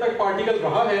जितनी देर तक particle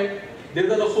रहा है, there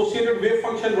is an associated wave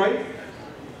function, right?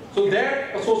 So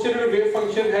that associated wave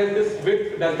function has this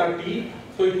width delta t.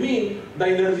 So it means the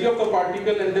energy of the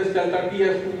particle and this delta t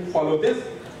has to follow this.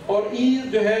 और E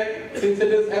जो है, since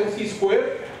it is mc square,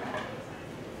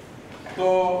 so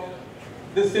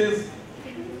this is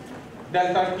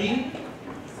delta t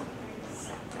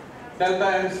delta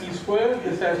m c square,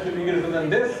 this has to be greater than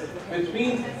this, which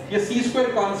means ये c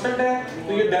square constant है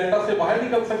तो ये delta से बाहर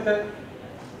निकल सकता है,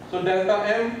 so delta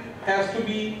m has to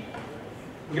be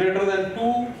greater than 2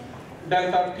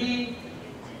 delta t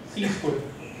c square.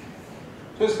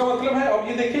 तो इसका मतलब है, अब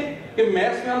ये देखें कि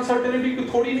mass में uncertainty कोई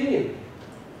थोड़ी नहीं है,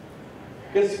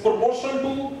 it's proportional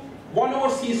to 1 over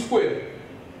c square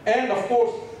and of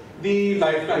course the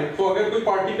lifetime. तो अगर कोई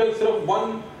पार्टिकल सिर्फ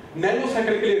 1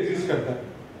 नैनोसेकंड के लिए एग्जिस्ट करता है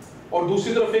और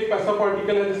दूसरी तरफ एक ऐसा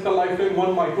पार्टिकल है जिसका लाइफ टाइम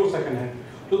 1 माइक्रोसेकंड है,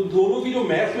 तो दोनों की जो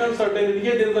मैस में अनसर्टेनिटी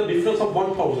है, there is a difference of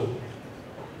 1000.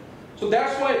 So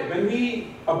that's why when we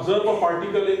observe a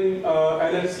particle in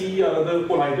LHC or other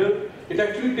collider, it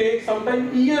actually takes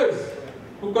sometimes years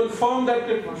to confirm that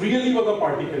it really was a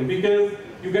particle, because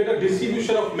you get a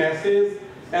distribution of masses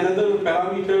and other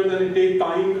parameters, and it takes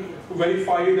time to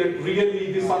verify that really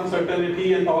this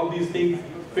uncertainty and all these things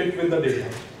fit with the data.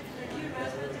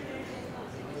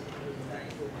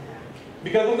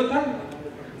 Because of the time,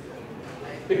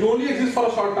 it only exists for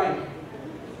a short time.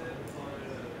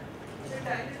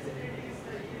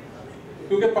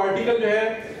 क्योंकि particle जो है,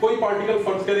 कोई particle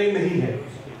फर्ज करें नहीं है,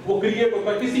 वो create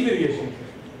होता है किसी भी reaction,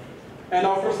 and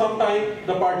after some time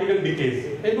the particle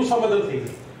decays into some other things.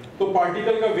 तो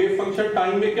पार्टिकल का वेव फंक्शन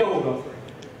टाइम में क्या होगा?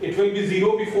 It will be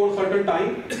 0 before certain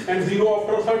time and 0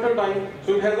 after a certain time.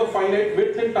 So it has a finite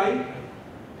width in time.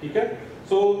 ठीक है?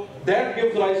 So that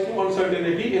gives rise to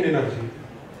uncertainty in energy.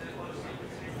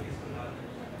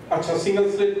 अच्छा, single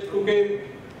slit, क्योंकि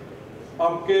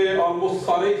आपके almost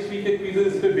सारे इस वीक के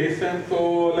quizzes इस पे बेस्ड हैं, so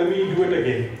let me do it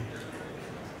again.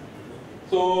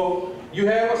 So you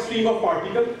have a stream of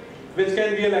particles which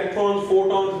can be electrons,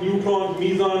 photons, neutrons,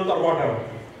 mesons or whatever.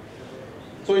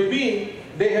 So it means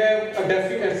they have a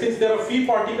definite, since there are free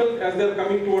particles as they are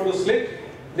coming toward the slit,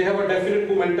 they have a definite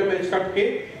momentum h cut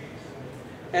k,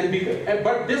 and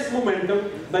but this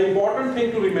momentum, the important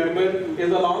thing to remember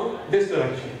is along this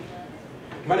direction.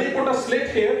 When I put a slit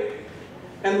here,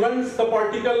 and once the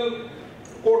particle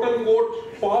quote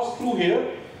unquote pass through here,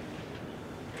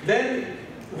 then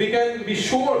we can be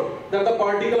sure that the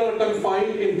particles are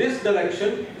confined in this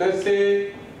direction. Let's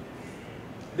say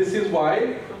this is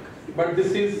y, but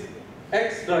this is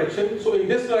x direction. So in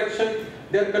this direction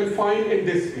they are confined in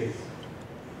this space,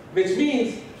 which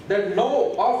means that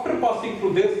now after passing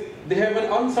through this, they have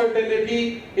an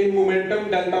uncertainty in momentum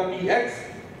delta px,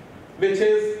 which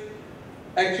is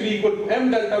actually equal to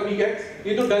m delta vx.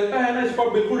 ये जो delta है ना, इसको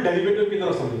आप बिल्कुल derivative की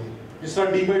तरह समझिए, जिस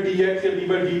तरह d by dx या d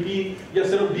by dt या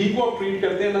सिर्फ d को आप ट्रीट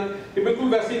करते हैं ना, ये बिल्कुल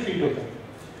वैसे ही ट्रीट होता है.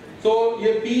 So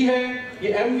ये p है,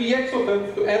 ये m vx होता है,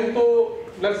 तो m तो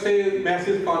let's say mass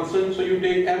is constant, so you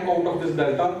take m out of this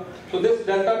delta, so this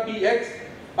delta px,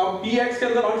 अब px के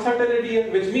अंदर uncertainty है,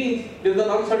 which means there is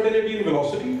an uncertainty in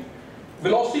velocity.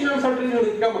 Velocity में uncertainty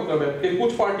होने का मतलब है कि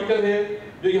कुछ पार्टिकल हैं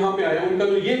जो यहाँ पे आए हैं, उनका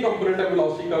जो ये कंपोनेंट है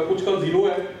वेलोसिटी का, कुछ का 0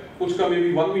 है, कुछ का मे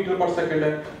बी 1 मीटर पर सेकंड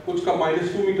है, कुछ का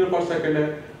 -2 मीटर पर सेकंड है,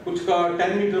 कुछ का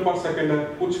 10 मीटर पर सेकंड है,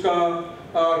 कुछ का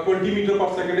 20 मीटर पर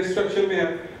सेकंड इस स्ट्रक्चर में है.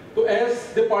 तो as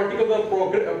the particles are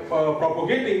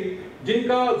propagating,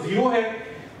 जिनका 0 है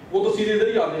वो तो सीधे इधर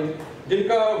ही आ जाएंगे,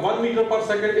 जिनका 1 मीटर पर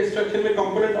सेकंड इस स्ट्रक्चर में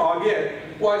कंपोनेंट आ गया है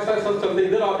वो ऐसा ऐसा चलते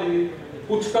इधर आ जाएंगे.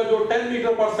 कुछ का जो 10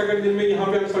 मीटर पर सेकंड जिनमें यहाँ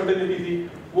पे अनसर्टेनिटी थी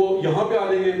वो यहाँ पे आ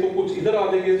जाएंगे, तो कुछ इधर आ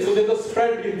जाएंगे. So there is a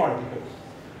spread in particles,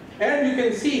 and you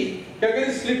can see कि अगर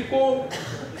इस स्लिट को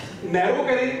नैरो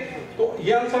करें तो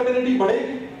ये अनसर्टेनिटी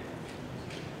बढ़ेगी,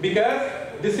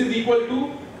 because this is equal to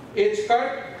h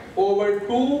cut over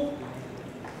 2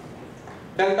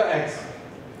 delta x,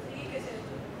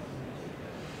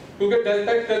 क्योंकि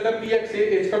डेल्टा x डेल्टा px से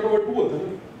h कट ओवर 2 होता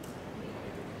है.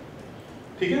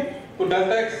 ठीक है, तो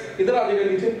डेल्टा x इधर आ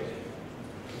जाएगा नीचे.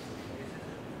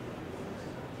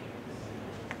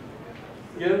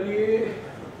 यार ये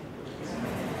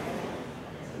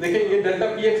देखिए, ये डेल्टा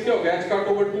px क्या होगा, h cut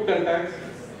over 2 delta x.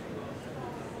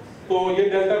 तो ये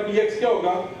डेल्टा px क्या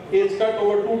होगा, h cut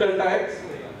over 2 delta x.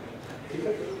 ठीक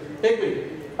है, एक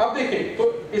मिनट, अब देखें, तो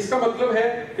इसका मतलब है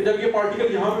कि जब ये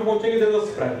पार्टिकल यहाँ पे पहुंचेंगे there is a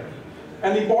spread.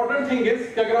 An important thing is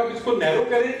कि अगर आप इसको नैरो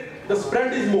करें द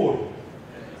स्प्रेड इज मोर.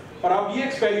 और आप ये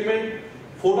एक्सपेरिमेंट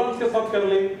फोटॉन्स के साथ कर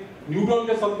लें, न्यूट्रॉन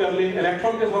के साथ कर लें,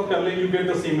 इलेक्ट्रॉन के साथ कर लें, you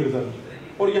get the same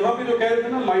result. और यहाँ पे जो कह रहे थे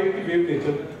ना लाइट की वेव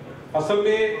नेचर, असल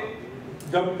में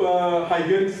जब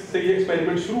हाइगन्स से ये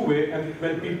एक्सपेरिमेंट शुरू हुए, and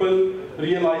when people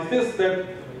realise this that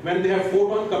when they have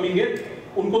photon coming in,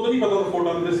 उनको तो नहीं पता था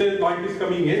फोटॉन, जैसे लाइट इज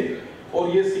कमिंग इन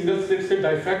और ये सिंगल स्लिट से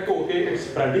डाइफ्रैक्ट होके it's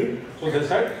spreading, so they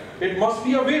said it must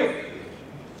be a wave,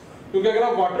 क्योंकि अगर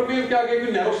आप वाटर वेव के आगे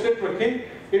कोई नैरो स्लिट रखें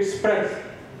इट स्प्रेड्स.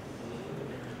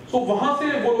 सो वहां से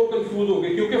वो लोग कंफ्यूज हो गए,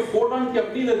 क्योंकि फोटॉन की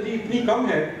अपनी एनर्जी इतनी कम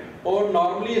है, और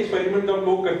नॉर्मली एक्सपेरिमेंट जब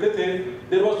लोग करते थे,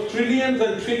 there was trillions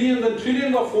and trillions and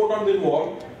trillions of photons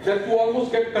involved that you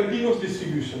almost get continuous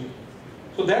distribution.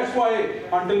 So that's why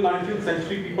until 19th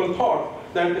century people thought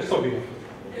that it's a wave.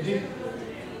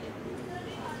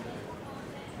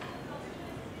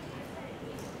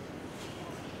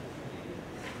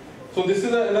 So this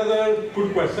is another good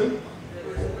question.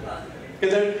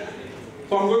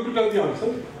 So I'm going to tell the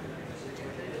answer.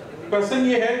 Question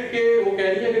ये है कि वो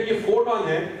कह रही है अगर ये photon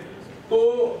है तो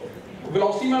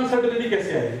velocity में uncertainty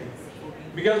कैसे आएगी?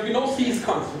 Because we know c is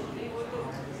constant.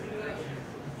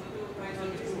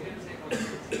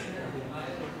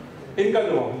 इनका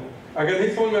जवाब अगर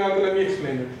नहीं समझ में आया तो let me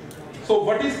explain it. So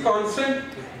what is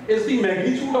constant is the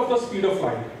magnitude of the speed of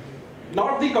light,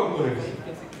 not the components.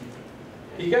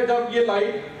 ठीक है, जब ये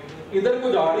लाइट इधर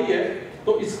को जा रही है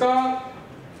तो इसका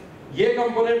ये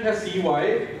कंपोनेंट है cy,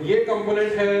 ये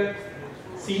कंपोनेंट है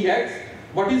cx.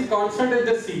 What is constant is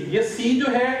just c. ये c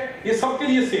जो है ये सबके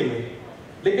लिए सेम है,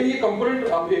 लेकिन ये कंपोनेंट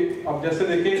अब जैसे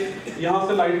देखें यहाँ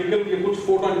से लाइट निकल के कुछ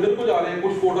फोटॉन इधर को जा रहे हैं,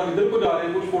 कुछ फोटॉन इधर को जा रहे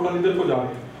हैं, कुछ फोटॉन इधर को जा रहे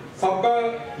हैं, सबका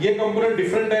ये कंपोनेंट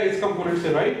डिफरेंट है इस कंपोनेंट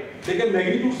से, राइट? लेकिन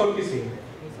मैग्नीट्यूड सबकी सेम है.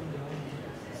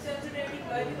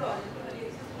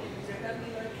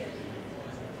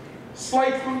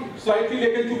 स्लाइटली,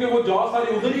 लेकिन चूंकि वो जा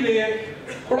सारे उधर ही रहे हैं,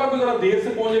 थोड़ा भी जरा देर से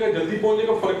पहुंचेगा जल्दी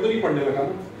पहुंचेगा फर्क तो नहीं पड़ने लगा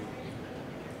ना.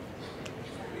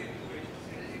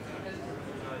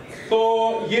 तो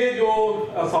ये जो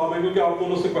आसान है क्योंकि आप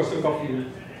दोनों से क्वेश्चन काफी है.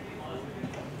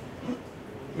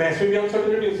 मैथ्स में भी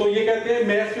अनसर्टेनिटी, तो ये कहते हैं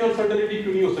मैथ्स में अनसर्टेनिटी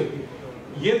क्यों नहीं हो सकती?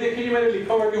 ये देखिए मैंने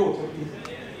लिखा हुआ कि हो सकती है.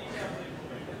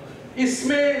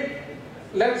 इसमें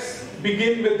let's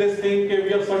begin with this thing कि we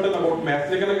are certain about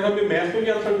maths, लेकिन अगर हमें मैथ्स में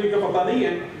भी अनसर्टेनिटी का पता नहीं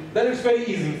है देन इट्स वेरी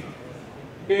इजी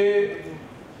कि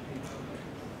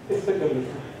इससे कर लेते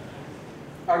हैं.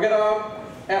 अगर आप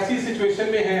ऐसी सिचुएशन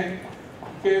में हैं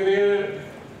कि where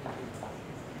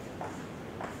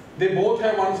they both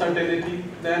have uncertainty,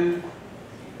 then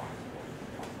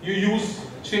you use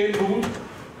chain rule,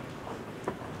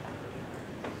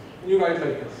 you write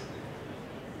like this.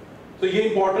 तो ये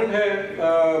important है.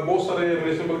 बहुत सारे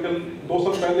रेसिप्रोकल 2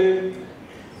 साल पहले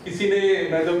किसी ने,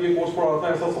 मैं जब ये कोर्स पढ़ा था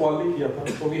ऐसा सवाल नहीं किया था.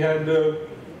 So we had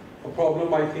a problem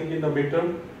I think in the midterm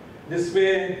जिसमें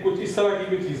कुछ इस तरह की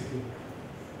कोई चीज थी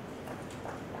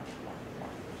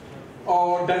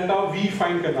और डेल्टा v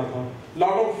फाइंड करना था.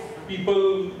 Lot of people,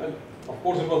 of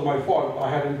course it was my fault, I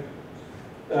hadn't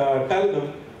tell them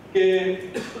कि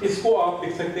इसको आप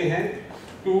लिख सकते हैं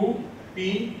 2p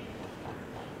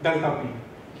delta p.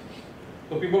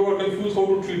 So people were confused how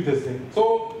to treat this thing. So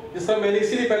जिस तरह मैंने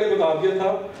इसीलिए पहले बता दिया था,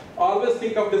 always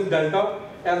think of this delta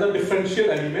as a differential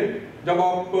element जब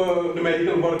आप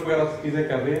numerical work वगैरह चीजें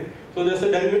कर रहे हैं. So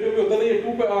जैसे डेरिवेटिव में होता है ना, ये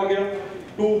 2 पे आ गया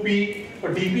 2p और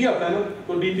dp आता है ना,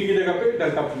 तो dp की जगह पे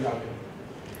delta p आ गया.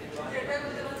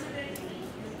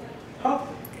 हाँ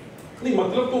नहीं,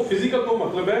 मतलब तो फिजिकल तो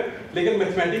मतलब है, लेकिन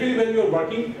mathematically when you are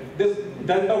working this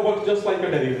delta works just like a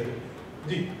derivative.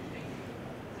 Ji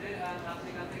sir आपने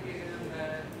कहा था कि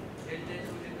डेल्टा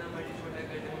को जितना मर्जी छोटा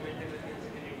कर दे मोमेंटम में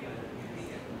अनसर्टेनिटी आ जाती है, ठीक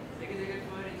है. लेकिन अगर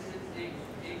फॉर इंस्टेंस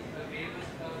एक वेव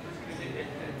का कुछ गिवन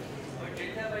डेल्टा है और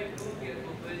डेल्टा बाय 2 के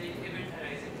ऊपर एक इवेंट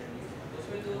हाइजेन है,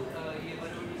 उसमें तो ये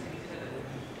 1/2 से नीचे चला जाता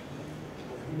है.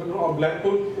 मतलब आप ब्लैक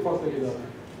होल के पास लेके जा रहे हैं.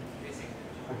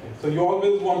 Okay, so you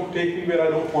always want to take me where I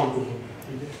don't want to go.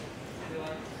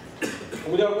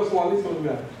 मुझे आपका सवाल नहीं समझ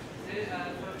में आया. सर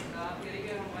आप कह रहे हैं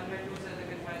कि हम 1/2 से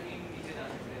अगर फाइनिंग नीचे जा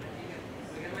सकते हैं, ठीक है.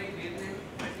 अगर हमारी वेव में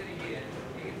फैक्टर ये है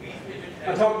कि बीच में इवेंट.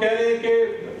 अच्छा, आप कह रहे हैं कि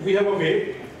we have a wave.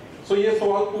 So ये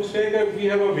सवाल पूछ रहे हैं कि we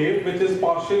have a wave which is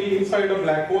partially inside a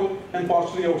black hole and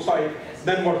partially outside.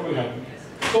 Then what will happen?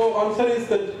 So answer is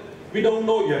that we don't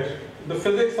know yet. The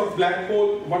physics of black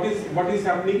hole, what is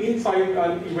happening inside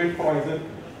an event horizon,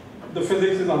 the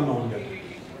physics is unknown yet.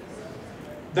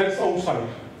 That's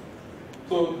outside.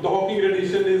 So the Hawking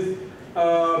radiation is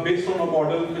based on a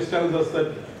model which tells us that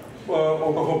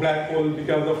out of a black hole,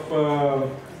 because of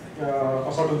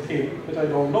a certain thing which I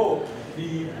don't know,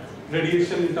 the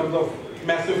radiation in terms of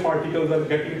massive particles are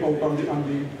getting out on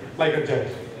the like a jet.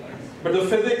 But the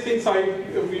physics inside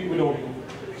we don't know.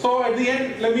 So at the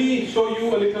end, let me show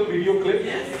you a little video clip.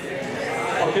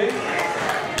 Okay.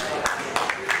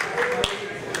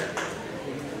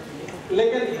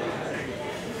 लेकिन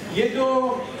ये जो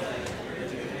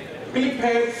clip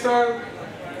है sir,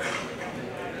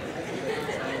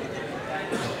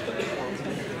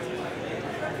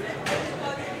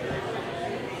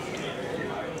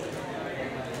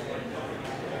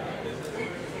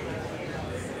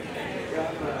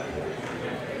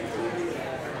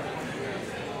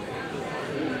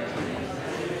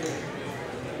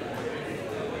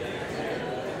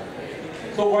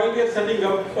 So while we are setting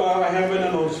up, I have an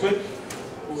announcement.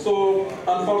 So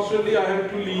unfortunately, I have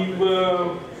to leave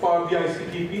for the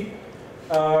ICTP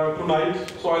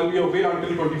tonight. So I'll be away until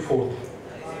 24th.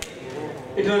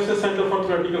 International Center for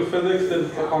Theoretical Physics,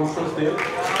 there's a conference there.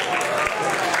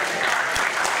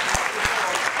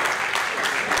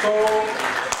 So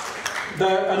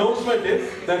the announcement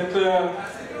is that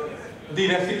the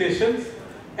recitations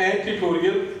and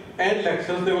tutorial and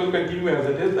lectures, they will continue as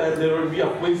it is, and there will be a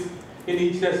quiz in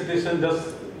each recitation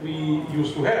just we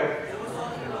used to have.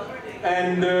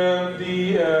 And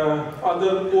the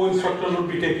other co-instructors will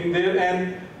be taking there,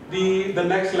 and the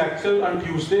next lecture on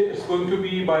Tuesday is going to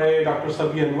be by Dr.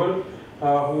 Sabi Anwar,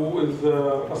 who is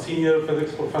a senior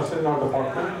physics professor in our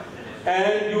department.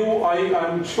 And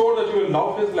I'm sure that you will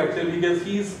love his lecture because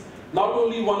he's not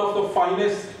only one of the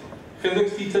finest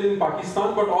physics teachers in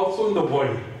Pakistan, but also in the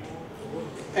world.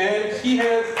 And he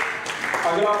has,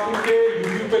 अगर आप उनके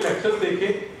YouTube पे lectures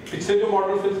देखें, पिछले जो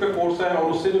modern physics का course है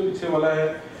और उससे जो पीछे वाला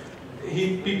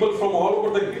है, people from all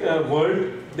over the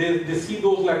world, they see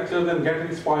those lectures and get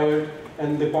inspired,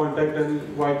 and they contact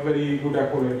and write very good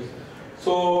accolades.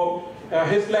 So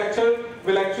his lecture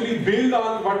will actually build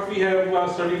on what we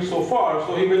have studied so far.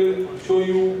 So he will show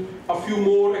you a few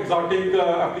more exotic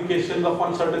applications of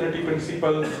uncertainty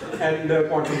principle and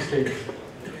quantum states.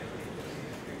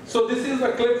 So this is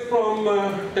a clip from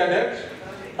TEDx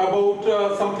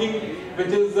about something which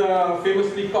is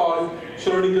famously called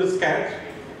Schrodinger's cat.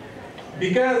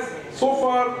 Because so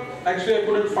far, actually I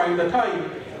couldn't find the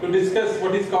time to discuss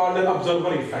what is called an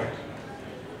observer effect.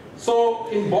 So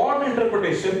in Born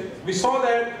interpretation, we saw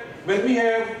that when we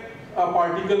have a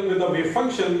particle with a wave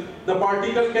function, the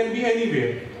particle can be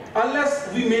anywhere,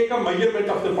 unless we make a measurement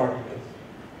of the particle.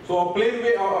 So a plane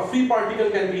wave, a free particle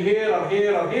can be here or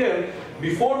here or here.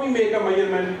 Before we make a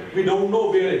measurement, we don't know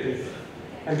where it is.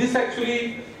 And this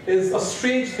actually is a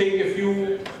strange thing if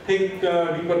you think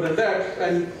deeper than that,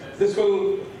 and this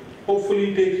will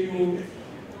hopefully take you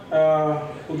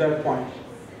to that point.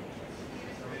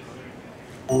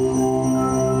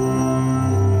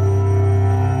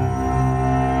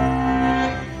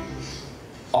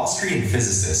 Austrian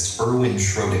physicist Erwin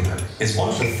Schrödinger is one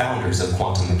of the founders of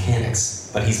quantum mechanics,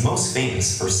 but he's most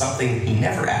famous for something he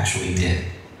never actually did,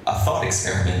 a thought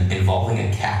experiment involving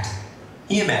a cat.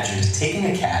 He imagined taking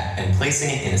a cat and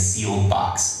placing it in a sealed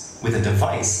box with a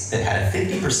device that had a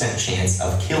 50% chance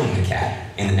of killing the cat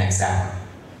in the next hour.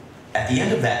 At the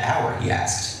end of that hour, he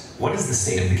asked, what is the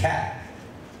state of the cat?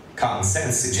 Common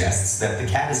sense suggests that the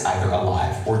cat is either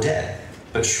alive or dead,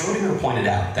 but Schrödinger pointed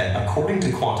out that according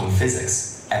to quantum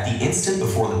physics, at the instant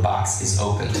before the box is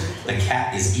opened, the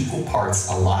cat is equal parts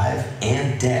alive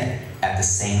and dead at the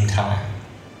same time.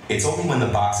 It's only when the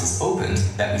box is opened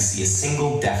that we see a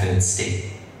single definite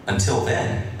state. Until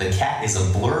then, the cat is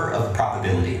a blur of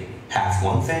probability, half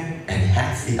one thing and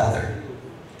half the other.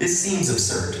 This seems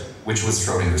absurd, which was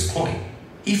Schrödinger's point.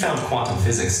 He found quantum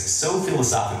physics so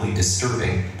philosophically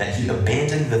disturbing that he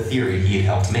abandoned the theory he had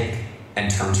helped make and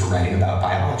turned to writing about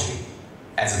biology.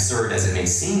 As absurd as it may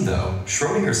seem, though,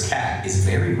 Schrödinger's cat is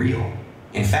very real.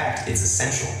 In fact, it's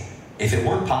essential. If it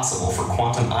weren't possible for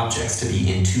quantum objects to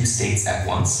be in two states at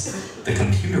once, the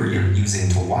computer you're using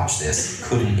to watch this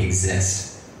couldn't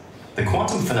exist. The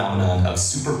quantum phenomenon of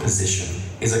superposition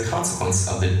is a consequence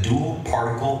of the dual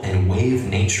particle and wave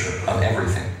nature of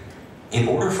everything. In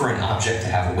order for an object to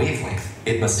have a wavelength,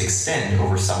 it must extend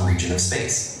over some region of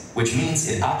space, which means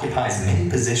it occupies many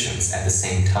positions at the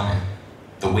same time.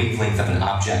 The wavelength of an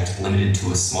object limited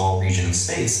to a small region of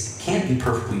space can't be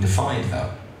perfectly defined,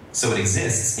 though, so it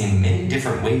exists in many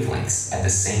different wavelengths at the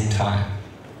same time.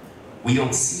 We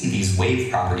don't see these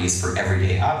wave properties for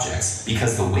everyday objects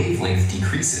because the wavelength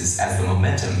decreases as the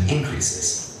momentum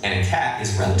increases, and a cat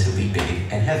is relatively big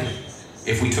and heavy.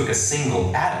 If we took a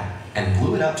single atom and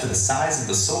blew it up to the size of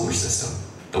the solar system,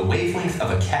 the wavelength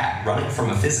of a cat running from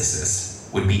a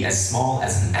physicist would be as small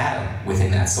as an atom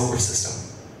within that solar system.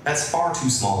 That's far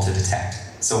too small to detect,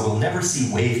 so we'll never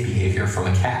see wave behavior from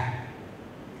a cat.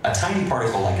 A tiny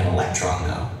particle like an electron,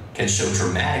 though, can show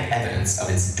dramatic evidence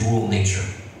of its dual nature.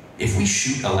 If we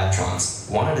shoot electrons,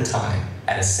 one at a time,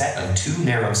 at a set of two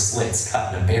narrow slits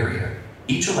cut in a barrier,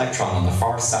 each electron on the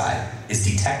far side is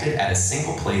detected at a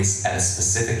single place at a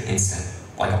specific instant,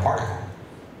 like a particle.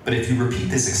 But if you repeat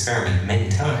this experiment many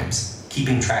times,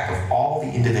 keeping track of all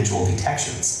the individual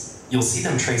detections, you'll see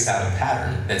them trace out a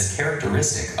pattern that's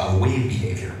characteristic of wave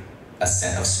behavior, a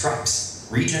set of stripes,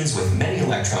 regions with many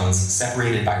electrons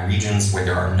separated by regions where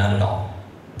there are none at all.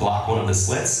 Block one of the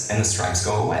slits and the stripes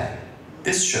go away.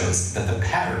 This shows that the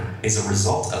pattern is a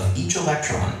result of each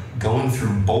electron going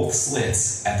through both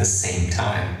slits at the same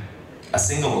time. A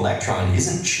single electron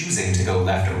isn't choosing to go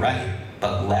left or right,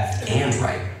 but left and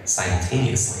right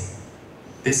simultaneously.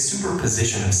 This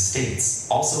superposition of states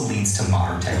also leads to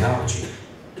modern technology.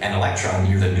 An electron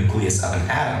near the nucleus of an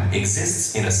atom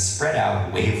exists in a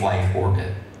spread-out wave-like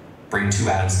orbit. Bring two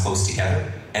atoms close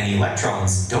together, and the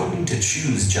electrons don't need to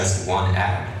choose just one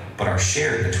atom, but are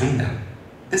shared between them.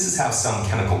 This is how some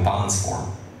chemical bonds form.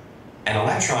 An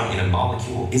electron in a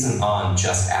molecule isn't on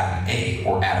just atom A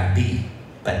or atom B,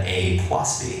 but A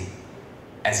plus B.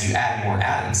 As you add more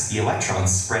atoms, the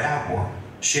electrons spread out more,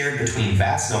 shared between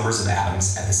vast numbers of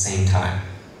atoms at the same time.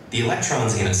 The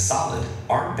electrons in a solid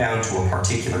aren't bound to a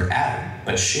particular atom,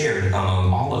 but shared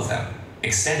among all of them,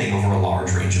 extending over a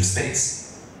large range of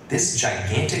space. This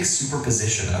gigantic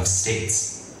superposition of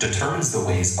states determines the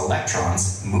ways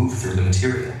electrons move through the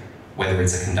material, whether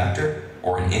it's a conductor,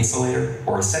 or an insulator,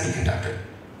 or a semiconductor.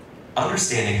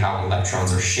 Understanding how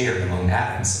electrons are shared among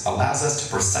atoms allows us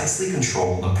to precisely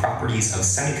control the properties of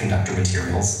semiconductor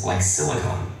materials like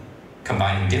silicon.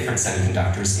 Combining different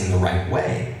semiconductors in the right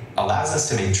way allows us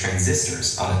to make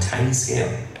transistors on a tiny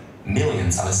scale,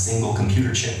 millions on a single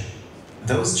computer chip.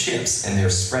 Those chips and their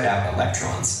spread-out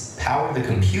electrons power the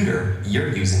computer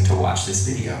you're using to watch this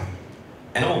video.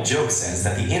 An old joke says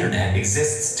that the internet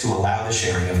exists to allow the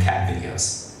sharing of cat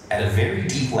videos. At a very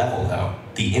deep level, though,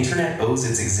 the internet owes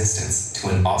its existence to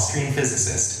an Austrian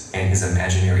physicist and his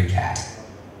imaginary cat.